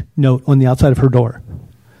huge note on the outside of her door.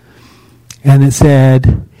 And it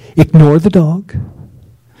said, ignore the dog.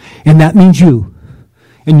 And that means you.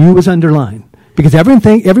 And you was underlined. Because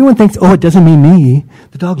everyone thinks, oh, it doesn't mean me.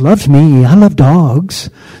 The dog loves me. I love dogs.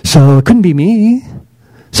 So it couldn't be me.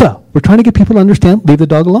 So we're trying to get people to understand, leave the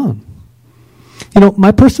dog alone.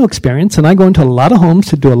 My personal experience, and I go into a lot of homes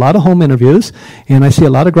to do a lot of home interviews, and I see a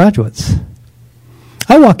lot of graduates.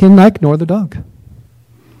 I walk in and I ignore the dog.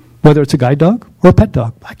 Whether it's a guide dog or a pet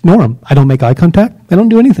dog, I ignore them. I don't make eye contact. I don't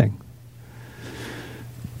do anything.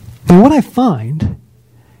 And what I find,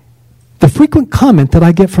 the frequent comment that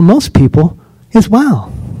I get from most people is, wow,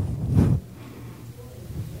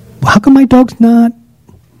 how come my dog's not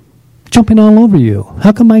jumping all over you?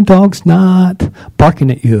 How come my dog's not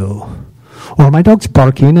barking at you? Or my dog's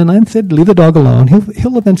barking, and I said, leave the dog alone.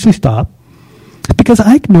 He'll eventually stop. Because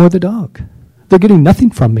I ignore the dog. They're getting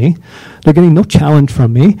nothing from me. They're getting no challenge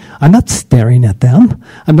from me. I'm not staring at them.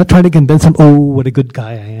 I'm not trying to convince them, oh, what a good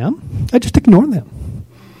guy I am. I just ignore them.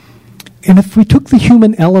 And if we took the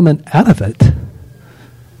human element out of it,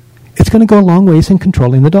 it's going to go a long ways in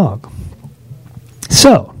controlling the dog.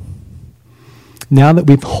 So, now that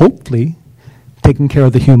we've hopefully taken care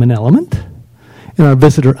of the human element, and our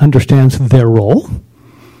visitor understands their role,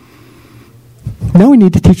 now we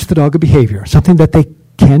need to teach the dog a behavior, something that they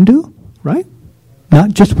can do, right?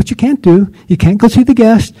 Not just what you can't do. You can't go see the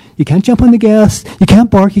guest. You can't jump on the guest. You can't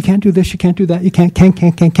bark. You can't do this. You can't do that. You can't.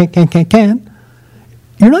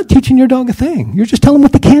 You're not teaching your dog a thing. You're just telling them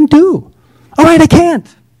what they can do. All right, I can't.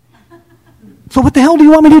 So what the hell do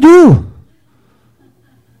you want me to do?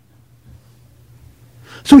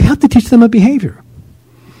 So we have to teach them a behavior.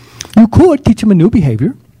 You could teach them a new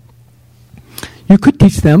behavior. You could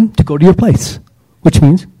teach them to go to your place, which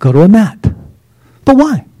means go to a mat. But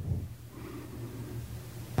why?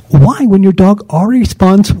 Why, when your dog already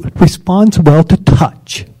responds well to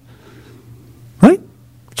touch? Right?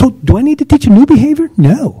 So do I need to teach a new behavior?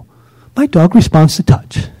 No. My dog responds to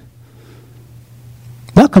touch.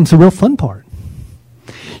 Now comes the real fun part.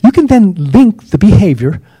 You can then link the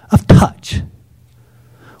behavior of touch,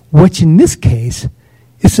 which in this case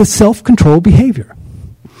is a self-control behavior,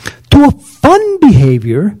 to a fun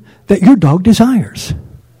behavior that your dog desires.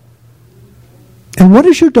 And what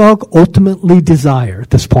does your dog ultimately desire at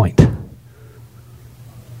this point?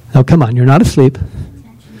 Now, come on, you're not asleep.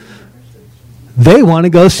 They want to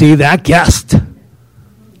go see that guest.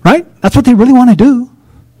 Right? That's what they really want to do.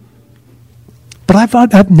 But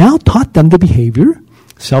I've now taught them the behavior,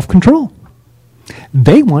 self-control.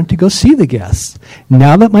 They want to go see the guest.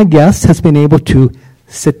 Now that my guest has been able to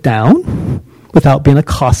sit down without being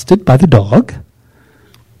accosted by the dog,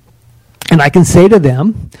 and I can say to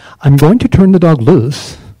them, I'm going to turn the dog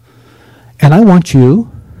loose, and I want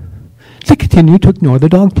you to continue to ignore the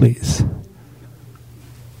dog, please.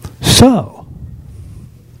 So,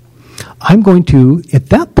 I'm going to, at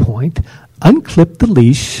that point, unclip the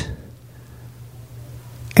leash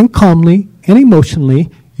and calmly and emotionally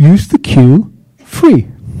use the cue, free.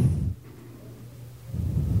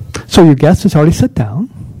 So your guest has already sat down.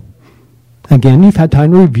 Again, you've had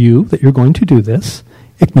time to review that you're going to do this.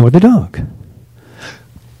 Ignore the dog.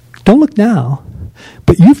 Don't look now,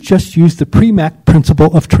 but you've just used the Premack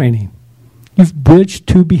principle of training. You've bridged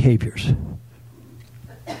two behaviors.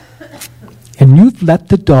 And you've let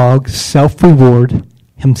the dog self-reward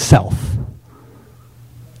himself.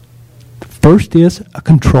 The first is a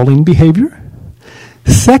controlling behavior.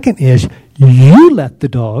 The second is you let the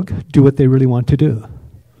dog do what they really want to do.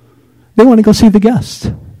 They want to go see the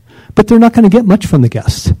guest, but they're not going to get much from the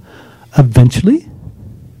guest. Eventually,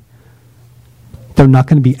 they're not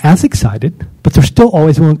going to be as excited, but they're still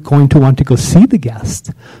always going to want to go see the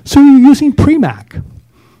guest. So you're using Premack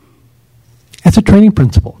as a training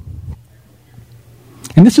principle.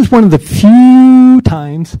 And this is one of the few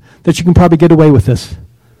times that you can probably get away with this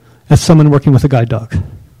as someone working with a guide dog.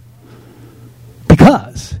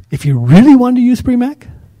 Because if you really wanted to use Premack,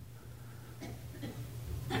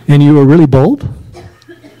 and you were really bold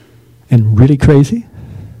and really crazy,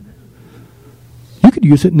 you could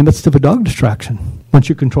use it in the midst of a dog distraction once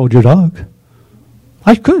you controlled your dog.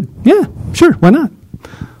 I could. Yeah, sure. Why not?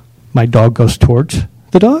 My dog goes towards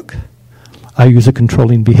the dog. I use a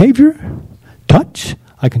controlling behavior. Touch.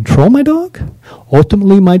 I control my dog.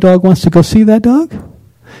 Ultimately, my dog wants to go see that dog.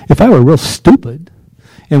 If I were real stupid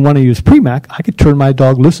and want to use Premack, I could turn my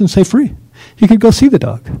dog loose and say free. He could go see the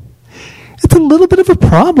dog. It's a little bit of a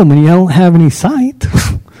problem when you don't have any sight.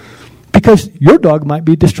 Because your dog might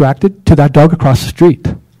be distracted to that dog across the street.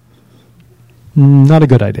 Not a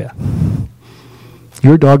good idea.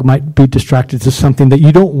 Your dog might be distracted to something that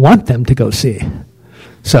you don't want them to go see.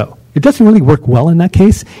 So, it doesn't really work well in that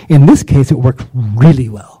case. In this case, it worked really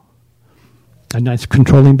well. A nice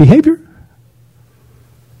controlling behavior.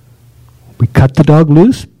 We cut the dog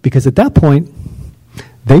loose because at that point,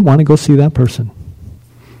 they want to go see that person.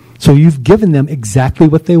 So you've given them exactly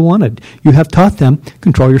what they wanted. You have taught them,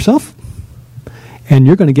 control yourself, and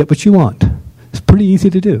you're going to get what you want. It's pretty easy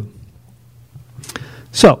to do.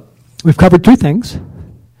 So, we've covered 3 things.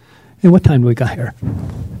 And what time do we got here?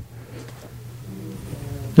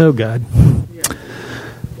 Oh, God.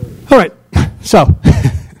 All right. So,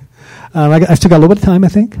 I still got a little bit of time, I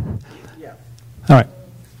think. All right.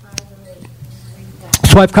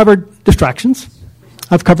 So I've covered distractions.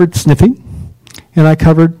 I've covered sniffing. And I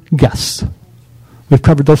covered guests. We've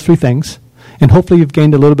covered those 3 things. And hopefully you've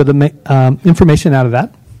gained a little bit of information out of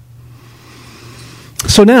that.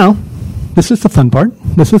 So now, this is the fun part.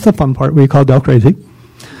 This is the fun part we call Del Crazy.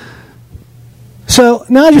 So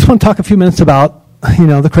now I just want to talk a few minutes about,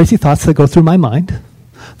 the crazy thoughts that go through my mind.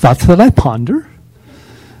 Thoughts that I ponder.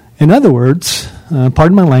 In other words,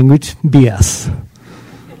 pardon my language, BS.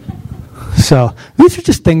 So these are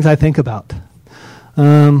just things I think about.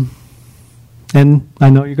 And I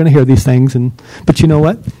know you're going to hear these things, but you know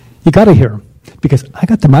what? You got to hear them because I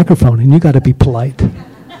got the microphone, and you got to be polite.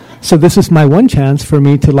 So this is my one chance for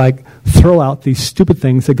me to throw out these stupid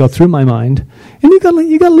things that go through my mind, and you got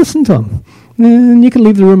to listen to them. And you can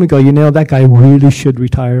leave the room and go, that guy really should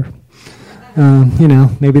retire.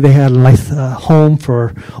 Maybe they had a nice home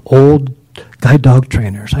for old guide dog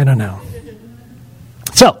trainers. I don't know.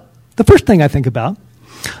 So the first thing I think about.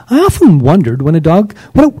 I often wondered when I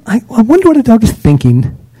wonder what a dog is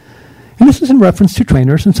thinking. And this is in reference to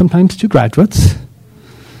trainers and sometimes to graduates.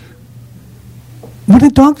 When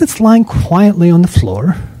a dog that's lying quietly on the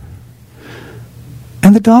floor,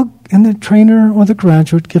 and the trainer or the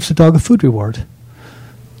graduate gives the dog a food reward,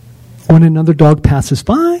 when another dog passes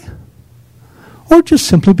by, or just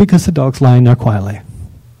simply because the dog's lying there quietly.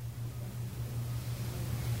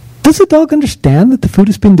 Does the dog understand that the food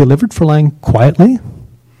is being delivered for lying quietly?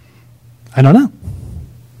 I don't know.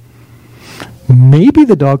 Maybe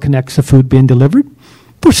the dog connects the food being delivered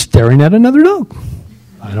for staring at another dog.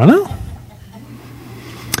 I don't know.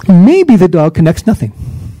 Maybe the dog connects nothing.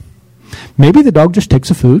 Maybe the dog just takes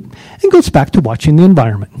the food and goes back to watching the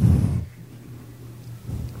environment.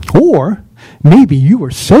 Or maybe you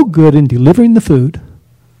were so good in delivering the food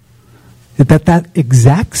that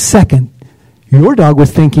exact second your dog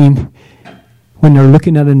was thinking, when they're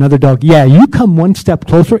looking at another dog, yeah, you come one step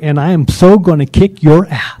closer and I am so going to kick your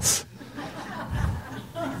ass.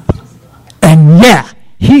 And yeah,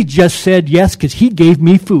 he just said yes because he gave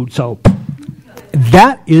me food. So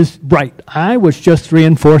that is right. I was just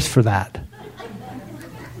reinforced for that.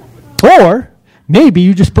 Or maybe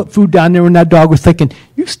you just put food down there and that dog was thinking,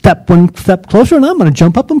 you step one step closer and I'm going to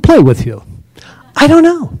jump up and play with you. I don't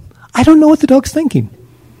know. I don't know what the dog's thinking.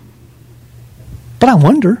 But I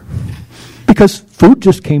wonder. Because food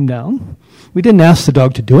just came down. We didn't ask the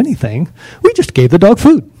dog to do anything. We just gave the dog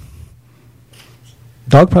food.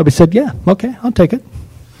 Dog probably said, yeah, okay, I'll take it.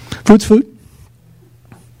 Food's food.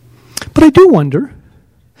 But I do wonder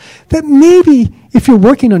that maybe if you're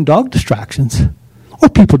working on dog distractions or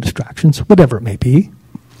people distractions, whatever it may be,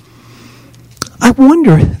 I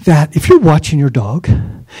wonder that if you're watching your dog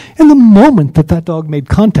and the moment that dog made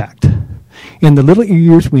contact and the little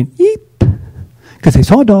ears went eep because they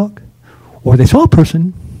saw a dog, or they saw a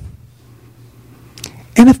person.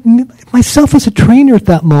 And if myself as a trainer at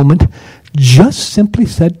that moment just simply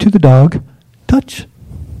said to the dog, touch.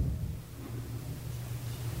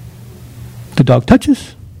 The dog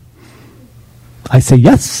touches. I say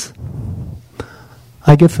yes.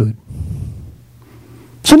 I give food.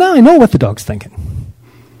 So now I know what the dog's thinking.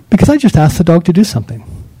 Because I just asked the dog to do something.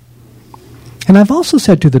 And I've also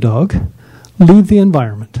said to the dog, leave the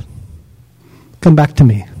environment. Come back to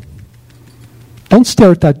me. Don't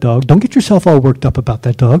stare at that dog. Don't get yourself all worked up about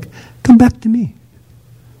that dog. Come back to me.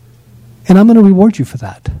 And I'm going to reward you for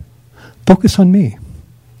that. Focus on me.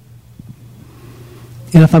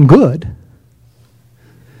 And if I'm good,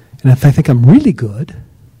 and if I think I'm really good,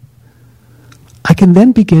 I can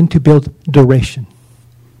then begin to build duration.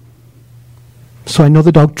 So I know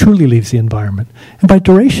the dog truly leaves the environment. And by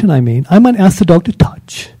duration, I mean, I might ask the dog to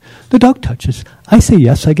touch. The dog touches. I say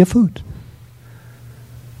yes, I get food.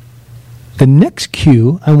 The next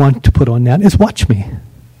cue I want to put on that is watch me.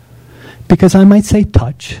 Because I might say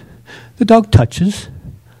touch. The dog touches.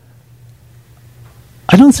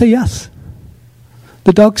 I don't say yes.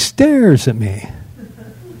 The dog stares at me.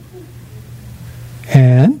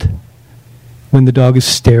 And when the dog is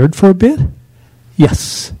stared for a bit,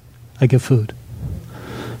 yes, I give food.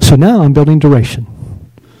 So now I'm building duration.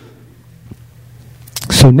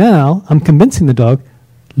 So now I'm convincing the dog,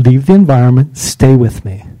 leave the environment, stay with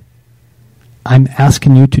me. I'm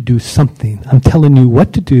asking you to do something. I'm telling you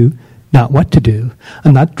what to do, not what to do.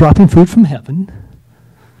 I'm not dropping food from heaven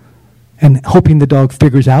and hoping the dog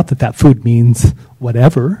figures out that that food means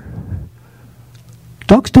whatever.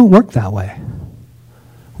 Dogs don't work that way.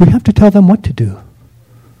 We have to tell them what to do,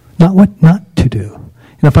 not what not to do.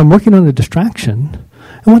 And if I'm working on a distraction,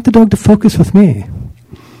 I want the dog to focus with me.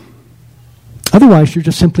 Otherwise, you're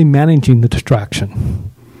just simply managing the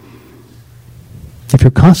distraction. If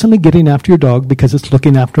you're constantly getting after your dog because it's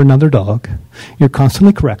looking after another dog, you're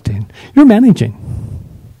constantly correcting, you're managing.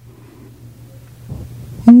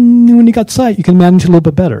 When you got sight, you can manage a little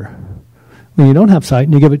bit better. When you don't have sight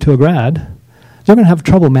and you give it to a grad, they're going to have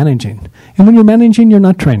trouble managing. And when you're managing, you're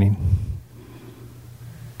not training.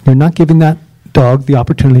 You're not giving that dog the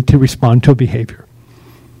opportunity to respond to a behavior.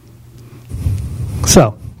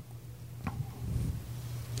 So,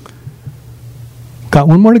 got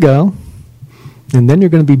one more to go, and then you're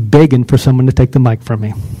going to be begging for someone to take the mic from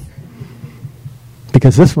me.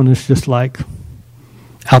 Because this one is just like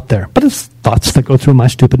out there. But it's thoughts that go through my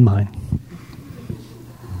stupid mind.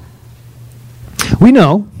 We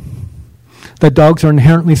know that dogs are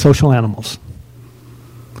inherently social animals.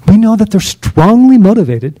 We know that they're strongly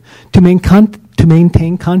motivated to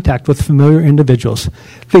maintain contact with familiar individuals.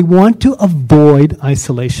 They want to avoid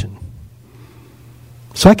isolation.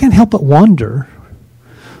 So I can't help but wonder,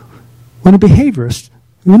 when a behaviorist,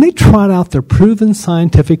 when they trot out their proven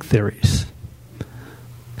scientific theories,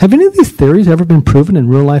 have any of these theories ever been proven in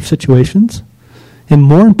real life situations? And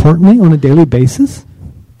more importantly, on a daily basis?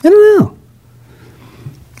 I don't know.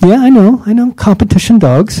 Yeah, I know competition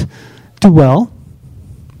dogs do well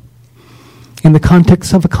in the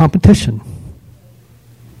context of a competition.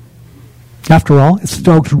 After all, it's the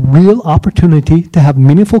dog's real opportunity to have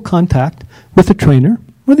meaningful contact with the trainer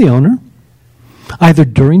or the owner, either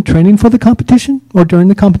during training for the competition or during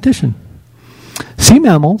the competition. Sea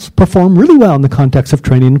mammals perform really well in the context of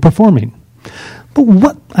training and performing.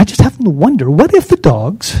 But I just happen to wonder, what if the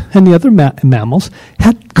dogs and the other mammals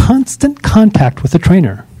had constant contact with the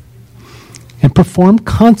trainer and performed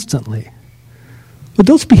constantly? Would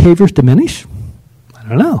those behaviors diminish? I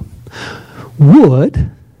don't know.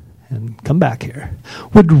 And come back here,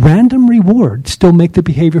 would random reward still make the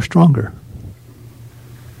behavior stronger?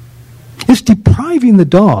 Is depriving the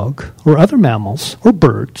dog or other mammals or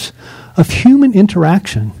birds of human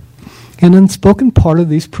interaction an unspoken part of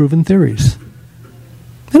these proven theories?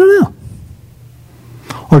 I don't know.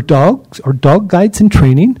 Are dog guides in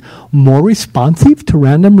training more responsive to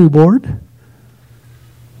random reward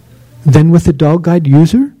than with the dog guide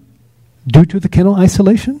user due to the kennel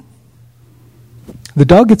isolation? The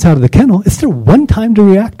dog gets out of the kennel, it's their one time to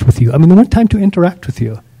react with you. The one time to interact with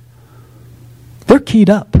you. They're keyed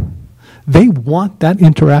up. They want that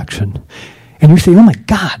interaction. And you say, oh my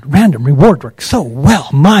God, random reward works so well.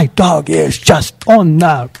 My dog is just on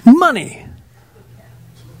the money.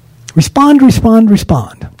 Respond.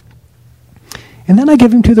 And then I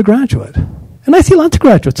give him to the graduate. And I see lots of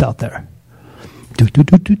graduates out there.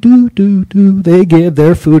 They give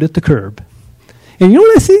their food at the curb. And you know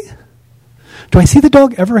what I see? Do I see the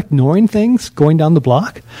dog ever ignoring things going down the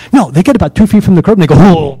block? No, they get about 2 feet from the curb and they go,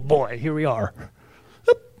 oh boy, here we are.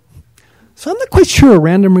 So I'm not quite sure a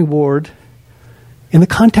random reward in the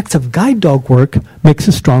context of guide dog work makes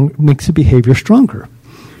a behavior stronger.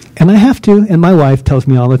 And I have to, and my wife tells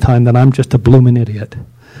me all the time that I'm just a bloomin' idiot.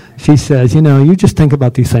 She says, you just think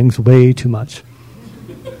about these things way too much.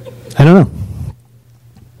 I don't know.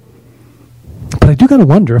 But I do got to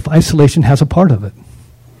wonder if isolation has a part of it.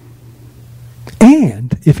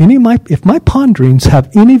 And if my ponderings have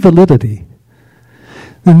any validity,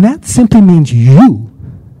 then that simply means you,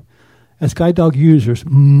 as guide dog users,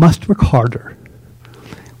 must work harder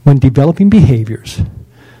when developing behaviors,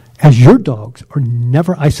 as your dogs are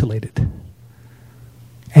never isolated.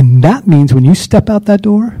 And that means when you step out that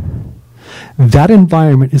door, that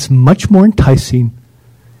environment is much more enticing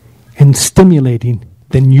and stimulating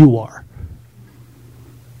than you are.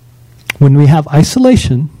 When we have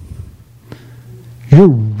isolation, you're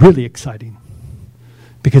really exciting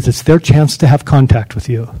because it's their chance to have contact with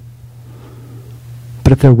you.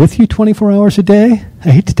 But if they're with you 24 hours a day, I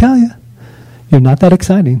hate to tell you, you're not that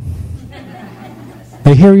exciting.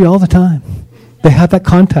 They hear you all the time. They have that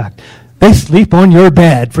contact. They sleep on your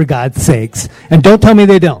bed, for God's sakes. And don't tell me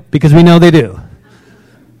they don't, because we know they do.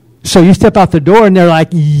 So you step out the door and they're like,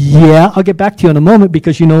 yeah, I'll get back to you in a moment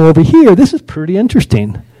because over here, this is pretty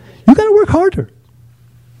interesting. You got to work harder.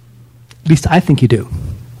 At least I think you do.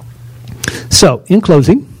 So, in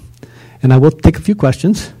closing, and I will take a few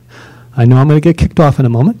questions. I know I'm going to get kicked off in a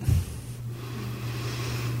moment.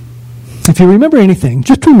 If you remember anything,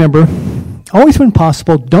 just remember always when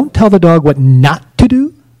possible, don't tell the dog what not to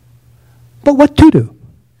do, but what to do.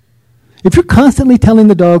 If you're constantly telling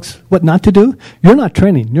the dogs what not to do, you're not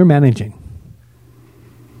training, you're managing.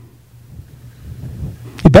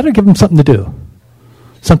 You better give them something to do,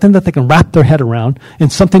 something that they can wrap their head around,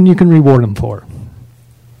 and something you can reward them for.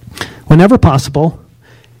 Whenever possible,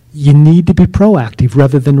 you need to be proactive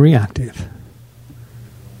rather than reactive.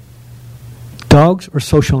 Dogs are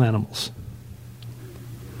social animals.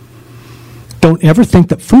 Don't ever think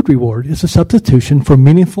that food reward is a substitution for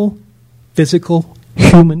meaningful, physical,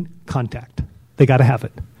 human contact. They got to have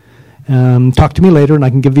it. Talk to me later, and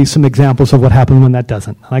I can give you some examples of what happened when that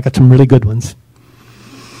doesn't. I got some really good ones.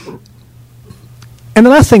 And the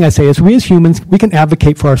last thing I say is we as humans, we can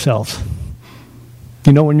advocate for ourselves.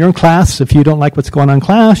 You know, when you're in class, if you don't like what's going on in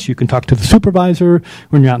class, you can talk to the supervisor.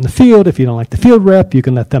 When you're out in the field, if you don't like the field rep, you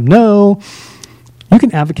can let them know. You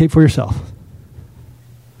can advocate for yourself.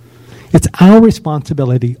 It's our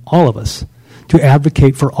responsibility, all of us, to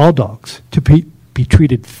advocate for all dogs to be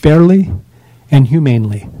treated fairly and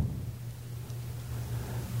humanely.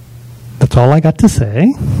 That's all I got to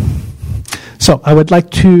say. So I would like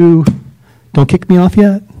to... Don't kick me off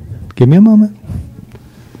yet. Give me a moment.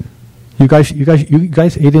 You guys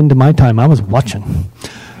ate into my time. I was watching.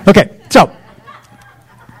 Okay, so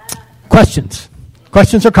questions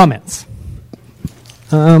or comments?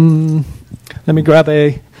 Let me grab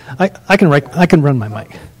a. I can run my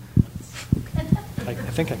mic. I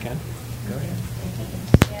think I can. Go ahead.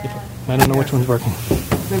 I don't know which one's working.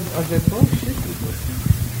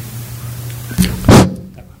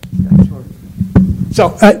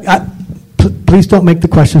 So. Please don't make the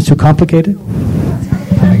questions too complicated,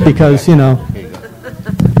 because, you know.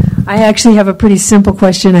 I actually have a pretty simple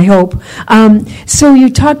question, I hope. So you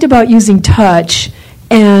talked about using touch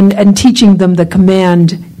and teaching them the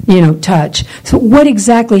command, touch. So what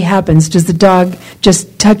exactly happens? Does the dog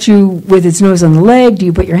just touch you with its nose on the leg? Do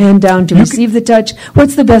you put your hand down to receive the touch?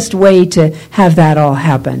 What's the best way to have that all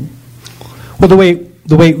happen? Well, the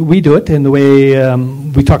way we do it and the way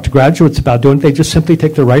we talk to graduates about doing it, they just simply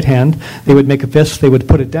take their right hand, they would make a fist, they would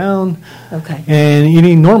put it down. Okay. And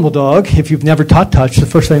any normal dog, if you've never taught touch, the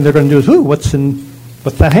first thing they're going to do is, ooh, what's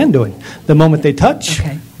that hand doing? The moment they touch,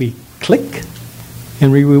 we click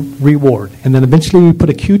and reward. And then eventually we put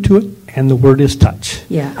a cue to it, and the word is touch.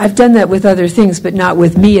 Yeah, I've done that with other things, but not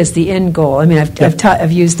with me as the end goal. I mean,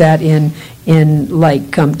 I've used that in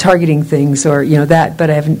like targeting things or that, but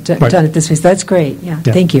I haven't done it this way. So that's great. Yeah.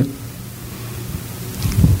 Thank you.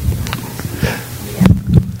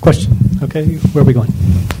 Question. Okay, where are we going?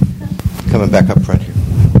 Coming back up front here.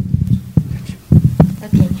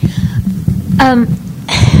 Okay.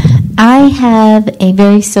 I have a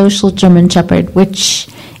very social German Shepherd, which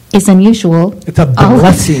is unusual. It's a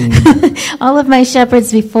blessing. All of my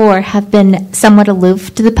shepherds before have been somewhat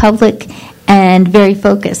aloof to the public and very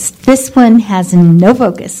focused. This one has no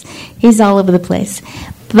focus. He's all over the place.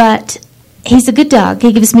 But he's a good dog.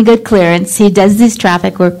 He gives me good clearance. He does his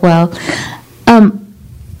traffic work well.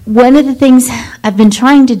 One of the things I've been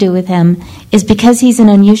trying to do with him is because he's an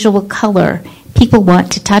unusual color, people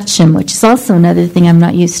want to touch him, which is also another thing I'm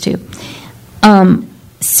not used to.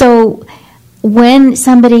 So when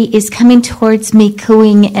somebody is coming towards me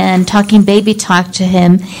cooing and talking baby talk to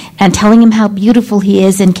him and telling him how beautiful he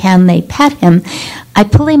is and can they pet him, I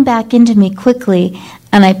pull him back into me quickly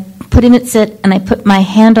and I put him at sit and I put my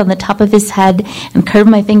hand on the top of his head and curve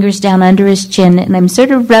my fingers down under his chin and I'm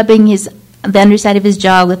sort of rubbing the underside of his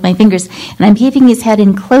jaw with my fingers and I'm keeping his head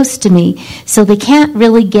in close to me so they can't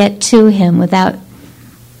really get to him without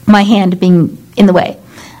my hand being in the way.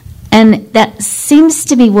 And that seems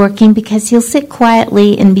to be working because he'll sit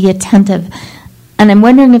quietly and be attentive. And I'm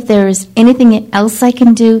wondering if there's anything else I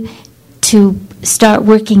can do to start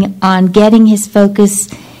working on getting his focus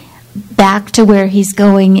back to where he's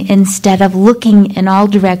going instead of looking in all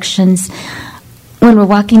directions when we're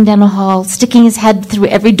walking down a hall, sticking his head through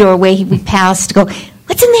every doorway we pass to go,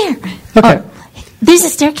 what's in there? Okay. Or, there's a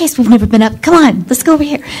staircase we've never been up. Come on, let's go over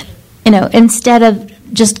here. Instead of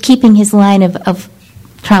just keeping his line of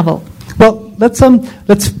travel. Well, let's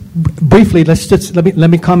briefly let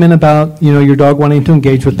me comment about your dog wanting to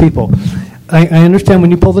engage with people. I understand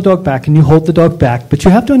when you pull the dog back and you hold the dog back, but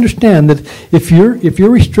you have to understand that if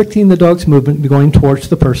you're restricting the dog's movement going towards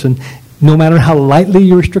the person, no matter how lightly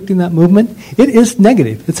you're restricting that movement, it is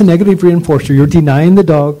negative. It's a negative reinforcer. You're denying the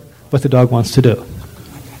dog what the dog wants to do.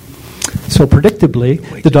 So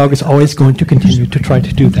predictably, the dog is always going to continue to try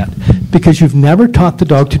to do that because you've never taught the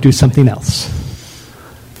dog to do something else.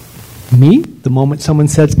 Me, the moment someone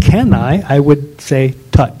says, can I would say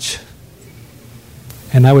touch.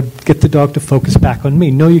 And I would get the dog to focus back on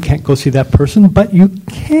me. No, you can't go see that person, but you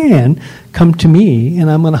can come to me,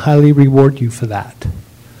 and I'm going to highly reward you for that.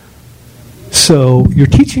 So you're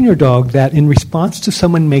teaching your dog that in response to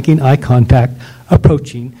someone making eye contact,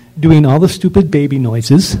 approaching, doing all the stupid baby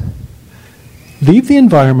noises, leave the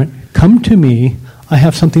environment, come to me, I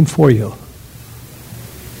have something for you.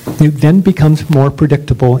 It then becomes more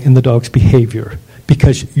predictable in the dog's behavior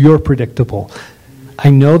because you're predictable. I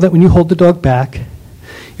know that when you hold the dog back,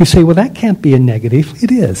 you say, well, that can't be a negative.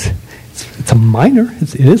 It is. It's a minor.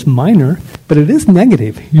 It is minor, but it is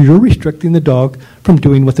negative. You're restricting the dog from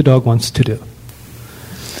doing what the dog wants to do.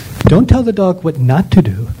 Don't tell the dog what not to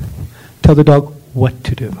do. Tell the dog what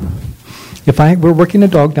to do. If we're working a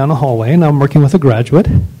dog down a hallway, and I'm working with a graduate,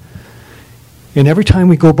 and every time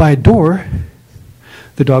we go by a door,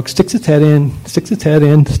 the dog sticks its head in, sticks its head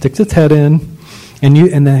in, sticks its head in, and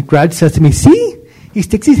the grad says to me, see? He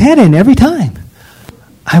sticks his head in every time.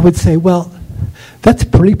 I would say, well, that's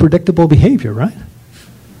pretty predictable behavior, right?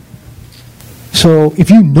 So if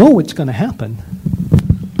you know it's going to happen,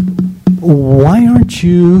 why aren't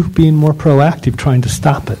you being more proactive trying to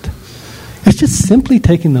stop it? It's just simply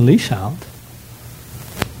taking the leash out.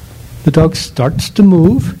 The dog starts to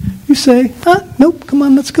move. You say, nope, come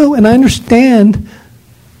on, let's go. And I understand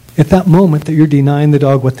at that moment that you're denying the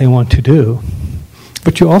dog what they want to do.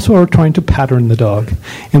 But you also are trying to pattern the dog.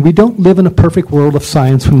 And we don't live in a perfect world of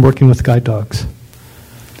science when working with guide dogs.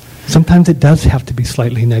 Sometimes it does have to be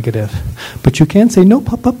slightly negative. But you can say, no,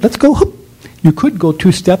 pop up, let's go. Hop. You could go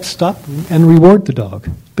 2 steps, stop, and reward the dog.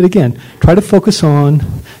 But again, try to focus on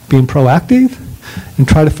being proactive and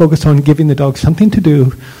try to focus on giving the dog something to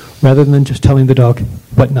do rather than just telling the dog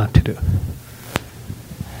what not to do.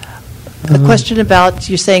 A question about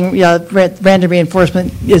you saying random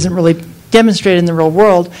reinforcement isn't really demonstrated in the real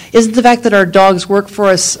world. Isn't the fact that our dogs work for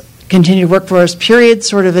us, continue to work for us, period,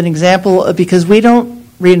 sort of an example of, because we don't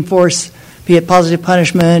reinforce, be it positive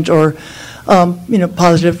punishment or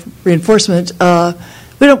positive reinforcement,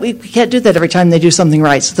 we can't do that every time they do something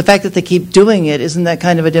right. So the fact that they keep doing it, isn't that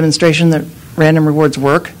kind of a demonstration that random rewards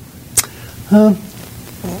work?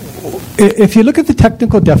 If you look at the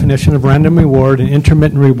technical definition of random reward and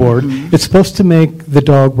intermittent reward, it's supposed to make the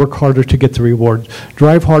dog work harder to get the reward.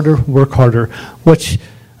 Drive harder, work harder. Which,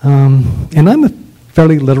 and I'm a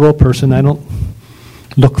fairly literal person. I don't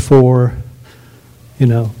look for,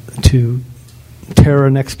 to tear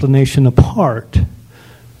an explanation apart.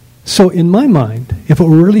 So in my mind, if it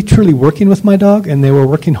were really truly working with my dog and they were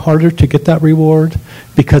working harder to get that reward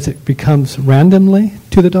because it becomes randomly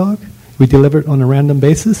to the dog, we deliver it on a random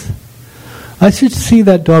basis, I should see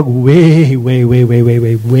that dog way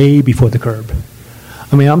before the curb.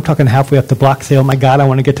 I mean, I'm talking halfway up the block, say, oh my God, I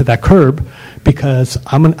want to get to that curb because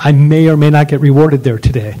I may or may not get rewarded there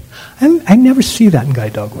today. I never see that in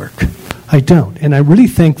guide dog work. I don't. And I really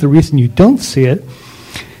think the reason you don't see it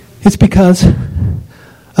is because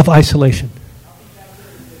of isolation.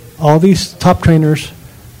 All these top trainers,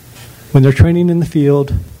 when they're training in the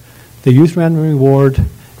field, they use random reward,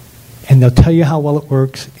 and they'll tell you how well it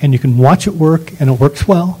works, and you can watch it work, and it works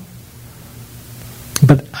well.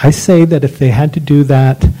 But I say that if they had to do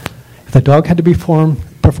that, if the dog had to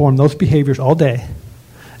perform those behaviors all day,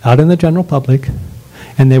 out in the general public,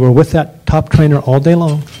 and they were with that top trainer all day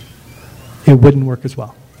long, it wouldn't work as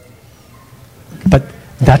well. But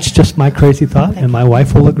that's just my crazy thought, and my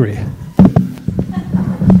wife will agree.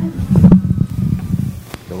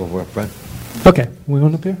 Go over up front. Okay, we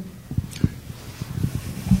want up here?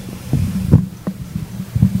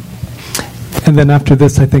 And then after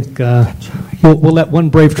this, I think we'll let one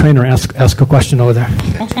brave trainer ask a question over there.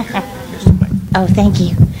 Oh, thank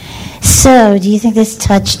you. So, do you think this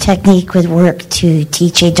touch technique would work to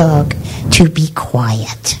teach a dog to be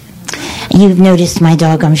quiet? You've noticed my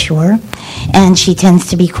dog, I'm sure, and she tends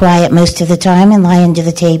to be quiet most of the time and lie under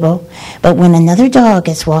the table. But when another dog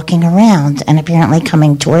is walking around and apparently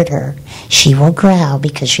coming toward her, she will growl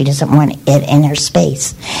because she doesn't want it in her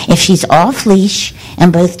space. If she's off leash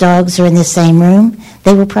and both dogs are in the same room,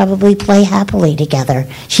 they will probably play happily together.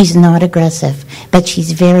 She's not aggressive, but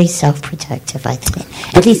she's very self-protective, I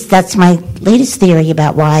think. At least that's my latest theory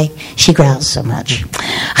about why she growls so much.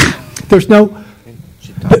 There's no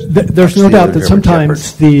doubt that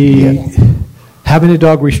sometimes having a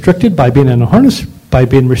dog restricted by being in a harness, by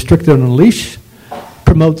being restricted on a leash,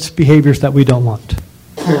 promotes behaviors that we don't want.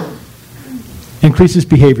 Increases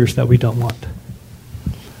behaviors that we don't want.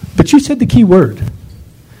 But you said the key word.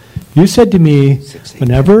 You said to me,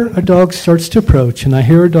 whenever a dog starts to approach, and I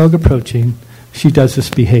hear a dog approaching, she does this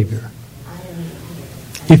behavior.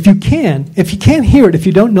 If you can't hear it, if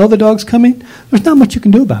you don't know the dog's coming, there's not much you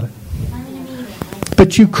can do about it. But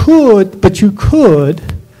But you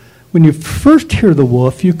could, when you first hear the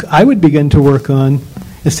wolf, I would begin to work on,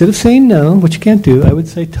 instead of saying no, what you can't do, I would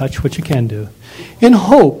say touch what you can do, in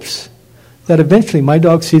hopes that eventually my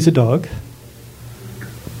dog sees a dog,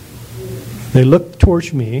 they look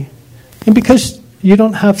towards me, and because you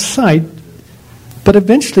don't have sight, but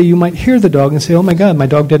eventually you might hear the dog and say, oh my God, my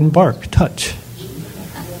dog didn't bark, touch.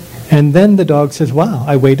 And then the dog says, wow,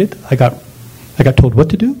 I waited, I got told what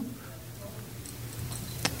to do,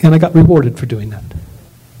 and I got rewarded for doing that.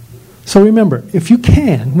 So remember, if you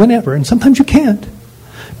can, whenever, and sometimes you can't,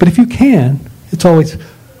 but if you can, it's always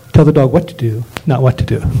tell the dog what to do, not what to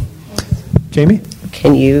do. Jamie?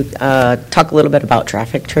 Can you talk a little bit about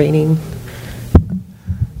traffic training?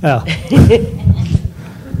 Oh.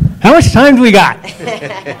 How much time do we got?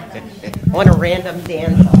 I want a random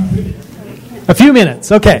dance off. A few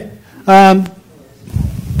minutes, okay.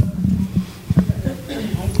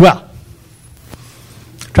 Well,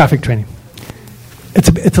 traffic training.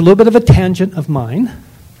 It's a little bit of a tangent of mine,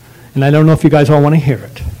 and I don't know if you guys all want to hear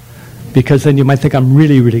it, because then you might think I'm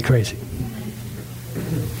really, really crazy.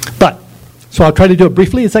 So I'll try to do it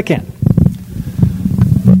briefly as I can.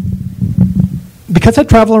 Because I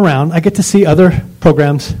travel around, I get to see other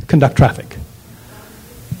programs conduct traffic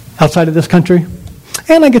outside of this country,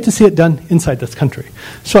 and I get to see it done inside this country.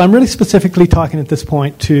 So I'm really specifically talking at this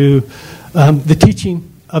point to the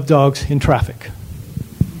teaching of dogs in traffic.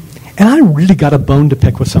 And I really got a bone to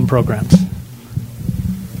pick with some programs.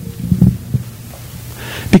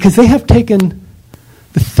 Because they have taken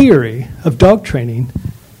the theory of dog training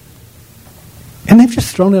and they've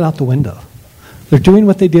just thrown it out the window. They're doing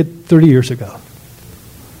what they did 30 years ago.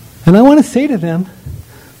 And I want to say to them,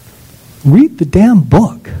 read the damn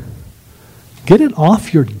book. Get it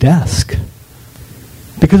off your desk.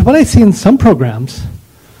 Because what I see in some programs,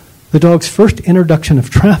 the dog's first introduction of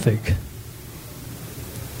traffic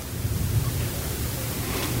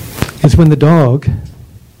is when the dog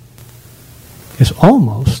is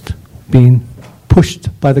almost being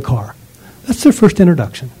pushed by the car. That's their first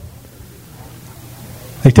introduction.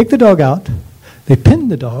 They take the dog out, they pin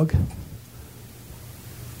the dog,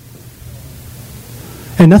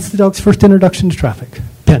 and that's the dog's first introduction to traffic.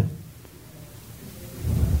 Pin.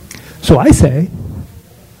 So I say,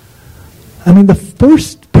 the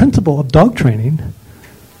first principle of dog training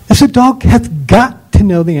is the dog has got to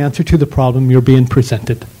know the answer to the problem you're being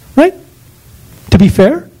presented. Right? To be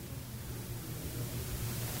fair?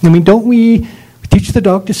 Don't we teach the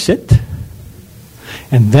dog to sit?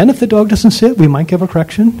 And then if the dog doesn't sit, we might give a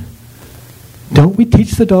correction. Don't we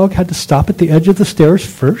teach the dog how to stop at the edge of the stairs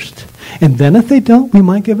first? And then if they don't, we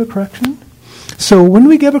might give a correction. So when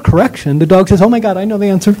we give a correction, the dog says, oh my God, I know the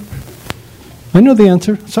answer. I know the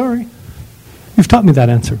answer. Sorry. You've taught me that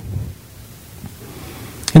answer.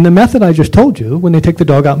 In the method I just told you, when they take the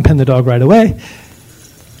dog out and pin the dog right away,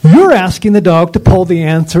 you're asking the dog to pull the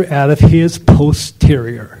answer out of his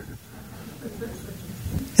posterior.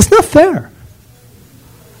 It's not fair.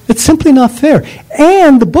 It's simply not fair.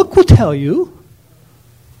 And the book will tell you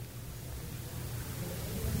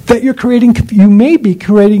that you may be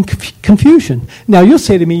creating confusion. Now, you'll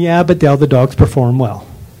say to me, yeah, but Dale, the dogs perform well.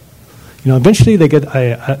 Eventually they get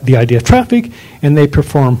the idea of traffic, and they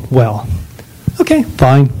perform well. Okay,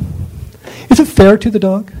 fine. Is it fair to the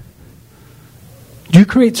dog? Do you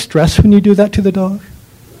create stress when you do that to the dog?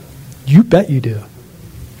 You bet you do.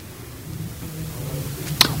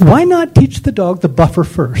 Why not teach the dog the buffer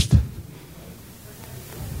first?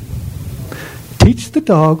 Teach the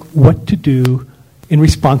dog what to do in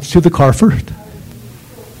response to the car first.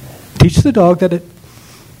 Teach the dog that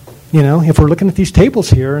if we're looking at these tables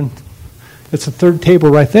here, and it's the third table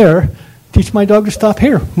right there, teach my dog to stop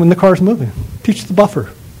here when the car's moving. Teach the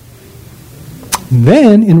buffer.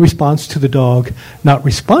 Then, in response to the dog not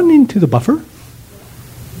responding to the buffer,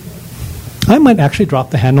 I might actually drop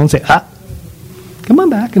the handle and say, come on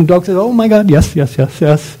back. And the dog says, oh my God, yes.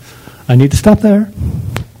 I need to stop there.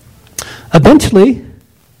 Eventually,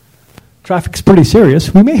 traffic's pretty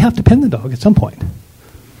serious. We may have to pin the dog at some point.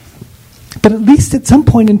 But at least at some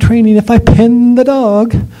point in training, if I pin the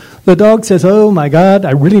dog says, oh my God,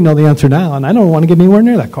 I really know the answer now, and I don't want to get anywhere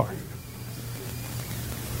near that car.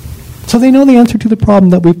 So they know the answer to the problem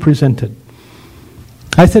that we've presented.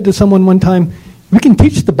 I said to someone one time, we can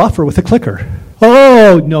teach the buffer with a clicker.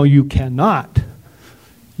 Oh, no, you cannot.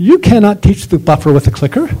 You cannot teach the buffer with a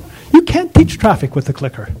clicker. You can't teach traffic with a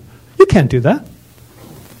clicker. You can't do that.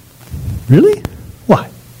 Really? Why?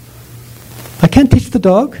 I can't teach the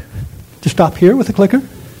dog to stop here with a clicker?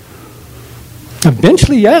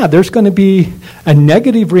 Eventually, yeah, there's going to be a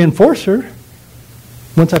negative reinforcer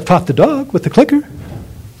once I've taught the dog with the clicker.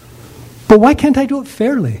 But why can't I do it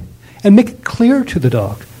fairly and make it clear to the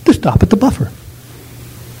dog to stop at the buffer?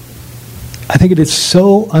 I think it is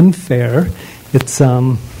so unfair. It's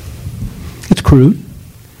crude.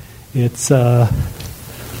 I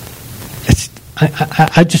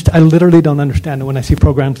literally don't understand it when I see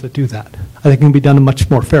programs that do that. I think it can be done in a much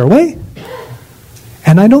more fair way.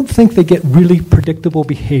 And I don't think they get really predictable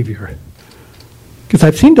behavior. Because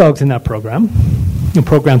I've seen dogs in that program, in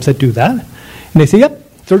programs that do that, and they say, yep,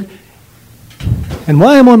 and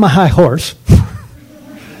while I'm on my high horse,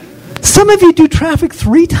 some of you do traffic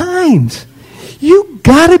 3 times. You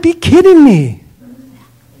gotta be kidding me.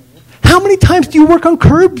 How many times do you work on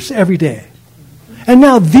curbs every day? And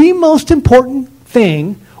now the most important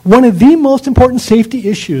thing, one of the most important safety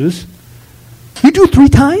issues, you do 3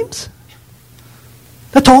 times?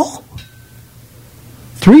 That's all?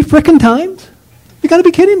 3 frickin' times? You got to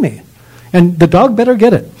be kidding me. And the dog better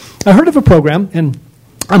get it. I heard of a program, and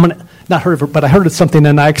not heard of it, but I heard of something,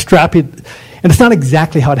 and I extrapolated, and it's not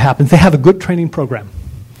exactly how it happens. They have a good training program,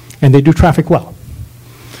 and they do traffic well.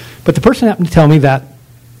 But the person happened to tell me that,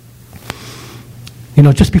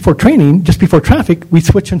 just before training, just before traffic, we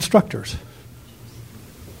switch instructors.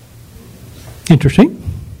 Interesting.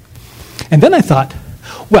 And then I thought,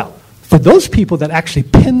 well, for those people that actually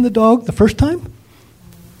pin the dog the first time,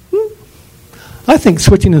 I think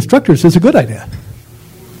switching instructors is a good idea.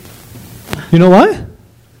 You know why?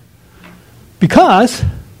 Because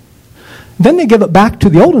then they give it back to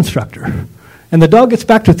the old instructor. And the dog gets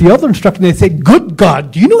back to the other instructor and they say, good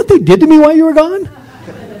God, do you know what they did to me while you were gone?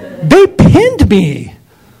 They pinned me.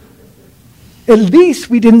 At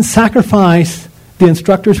least we didn't sacrifice the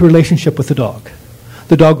instructor's relationship with the dog.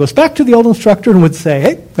 The dog goes back to the old instructor and would say,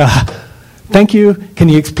 hey, thank you. Can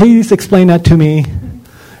you please explain that to me?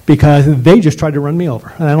 Because they just tried to run me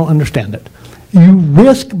over, and I don't understand it. You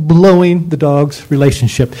risk blowing the dog's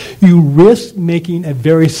relationship. You risk making a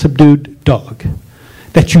very subdued dog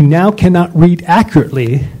that you now cannot read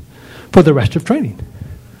accurately for the rest of training.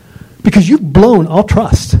 Because you've blown all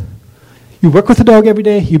trust. You work with the dog every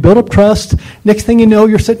day, you build up trust. Next thing you know,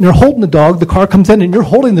 you're sitting there holding the dog, the car comes in and you're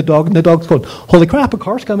holding the dog, and the dog's going, holy crap, a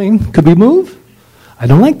car's coming. Could we move? I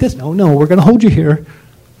don't like this. No, we're going to hold you here.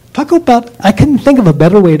 Talk about, I couldn't think of a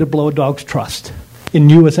better way to blow a dog's trust in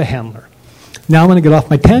you as a handler. Now I'm going to get off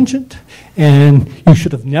my tangent, and you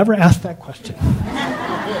should have never asked that question.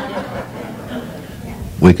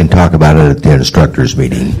 We can talk about it at the instructors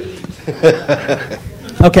meeting.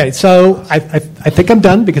 Okay, so I think I'm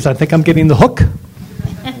done because I think I'm getting the hook.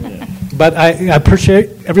 But I appreciate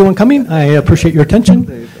everyone coming. I appreciate your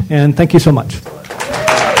attention, and thank you so much.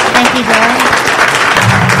 Thank you, Dale.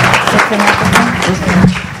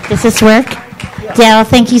 Does this work? Dale,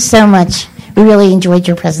 thank you so much. We really enjoyed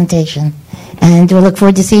your presentation. And we'll look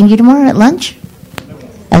forward to seeing you tomorrow at lunch.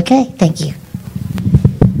 Okay, thank you.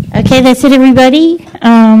 Okay, that's it, everybody.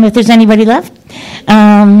 If there's anybody left.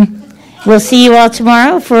 We'll see you all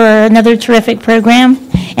tomorrow for another terrific program.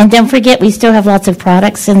 And don't forget, we still have lots of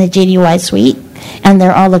products in the JDY suite, and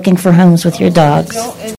they're all looking for homes with your dogs.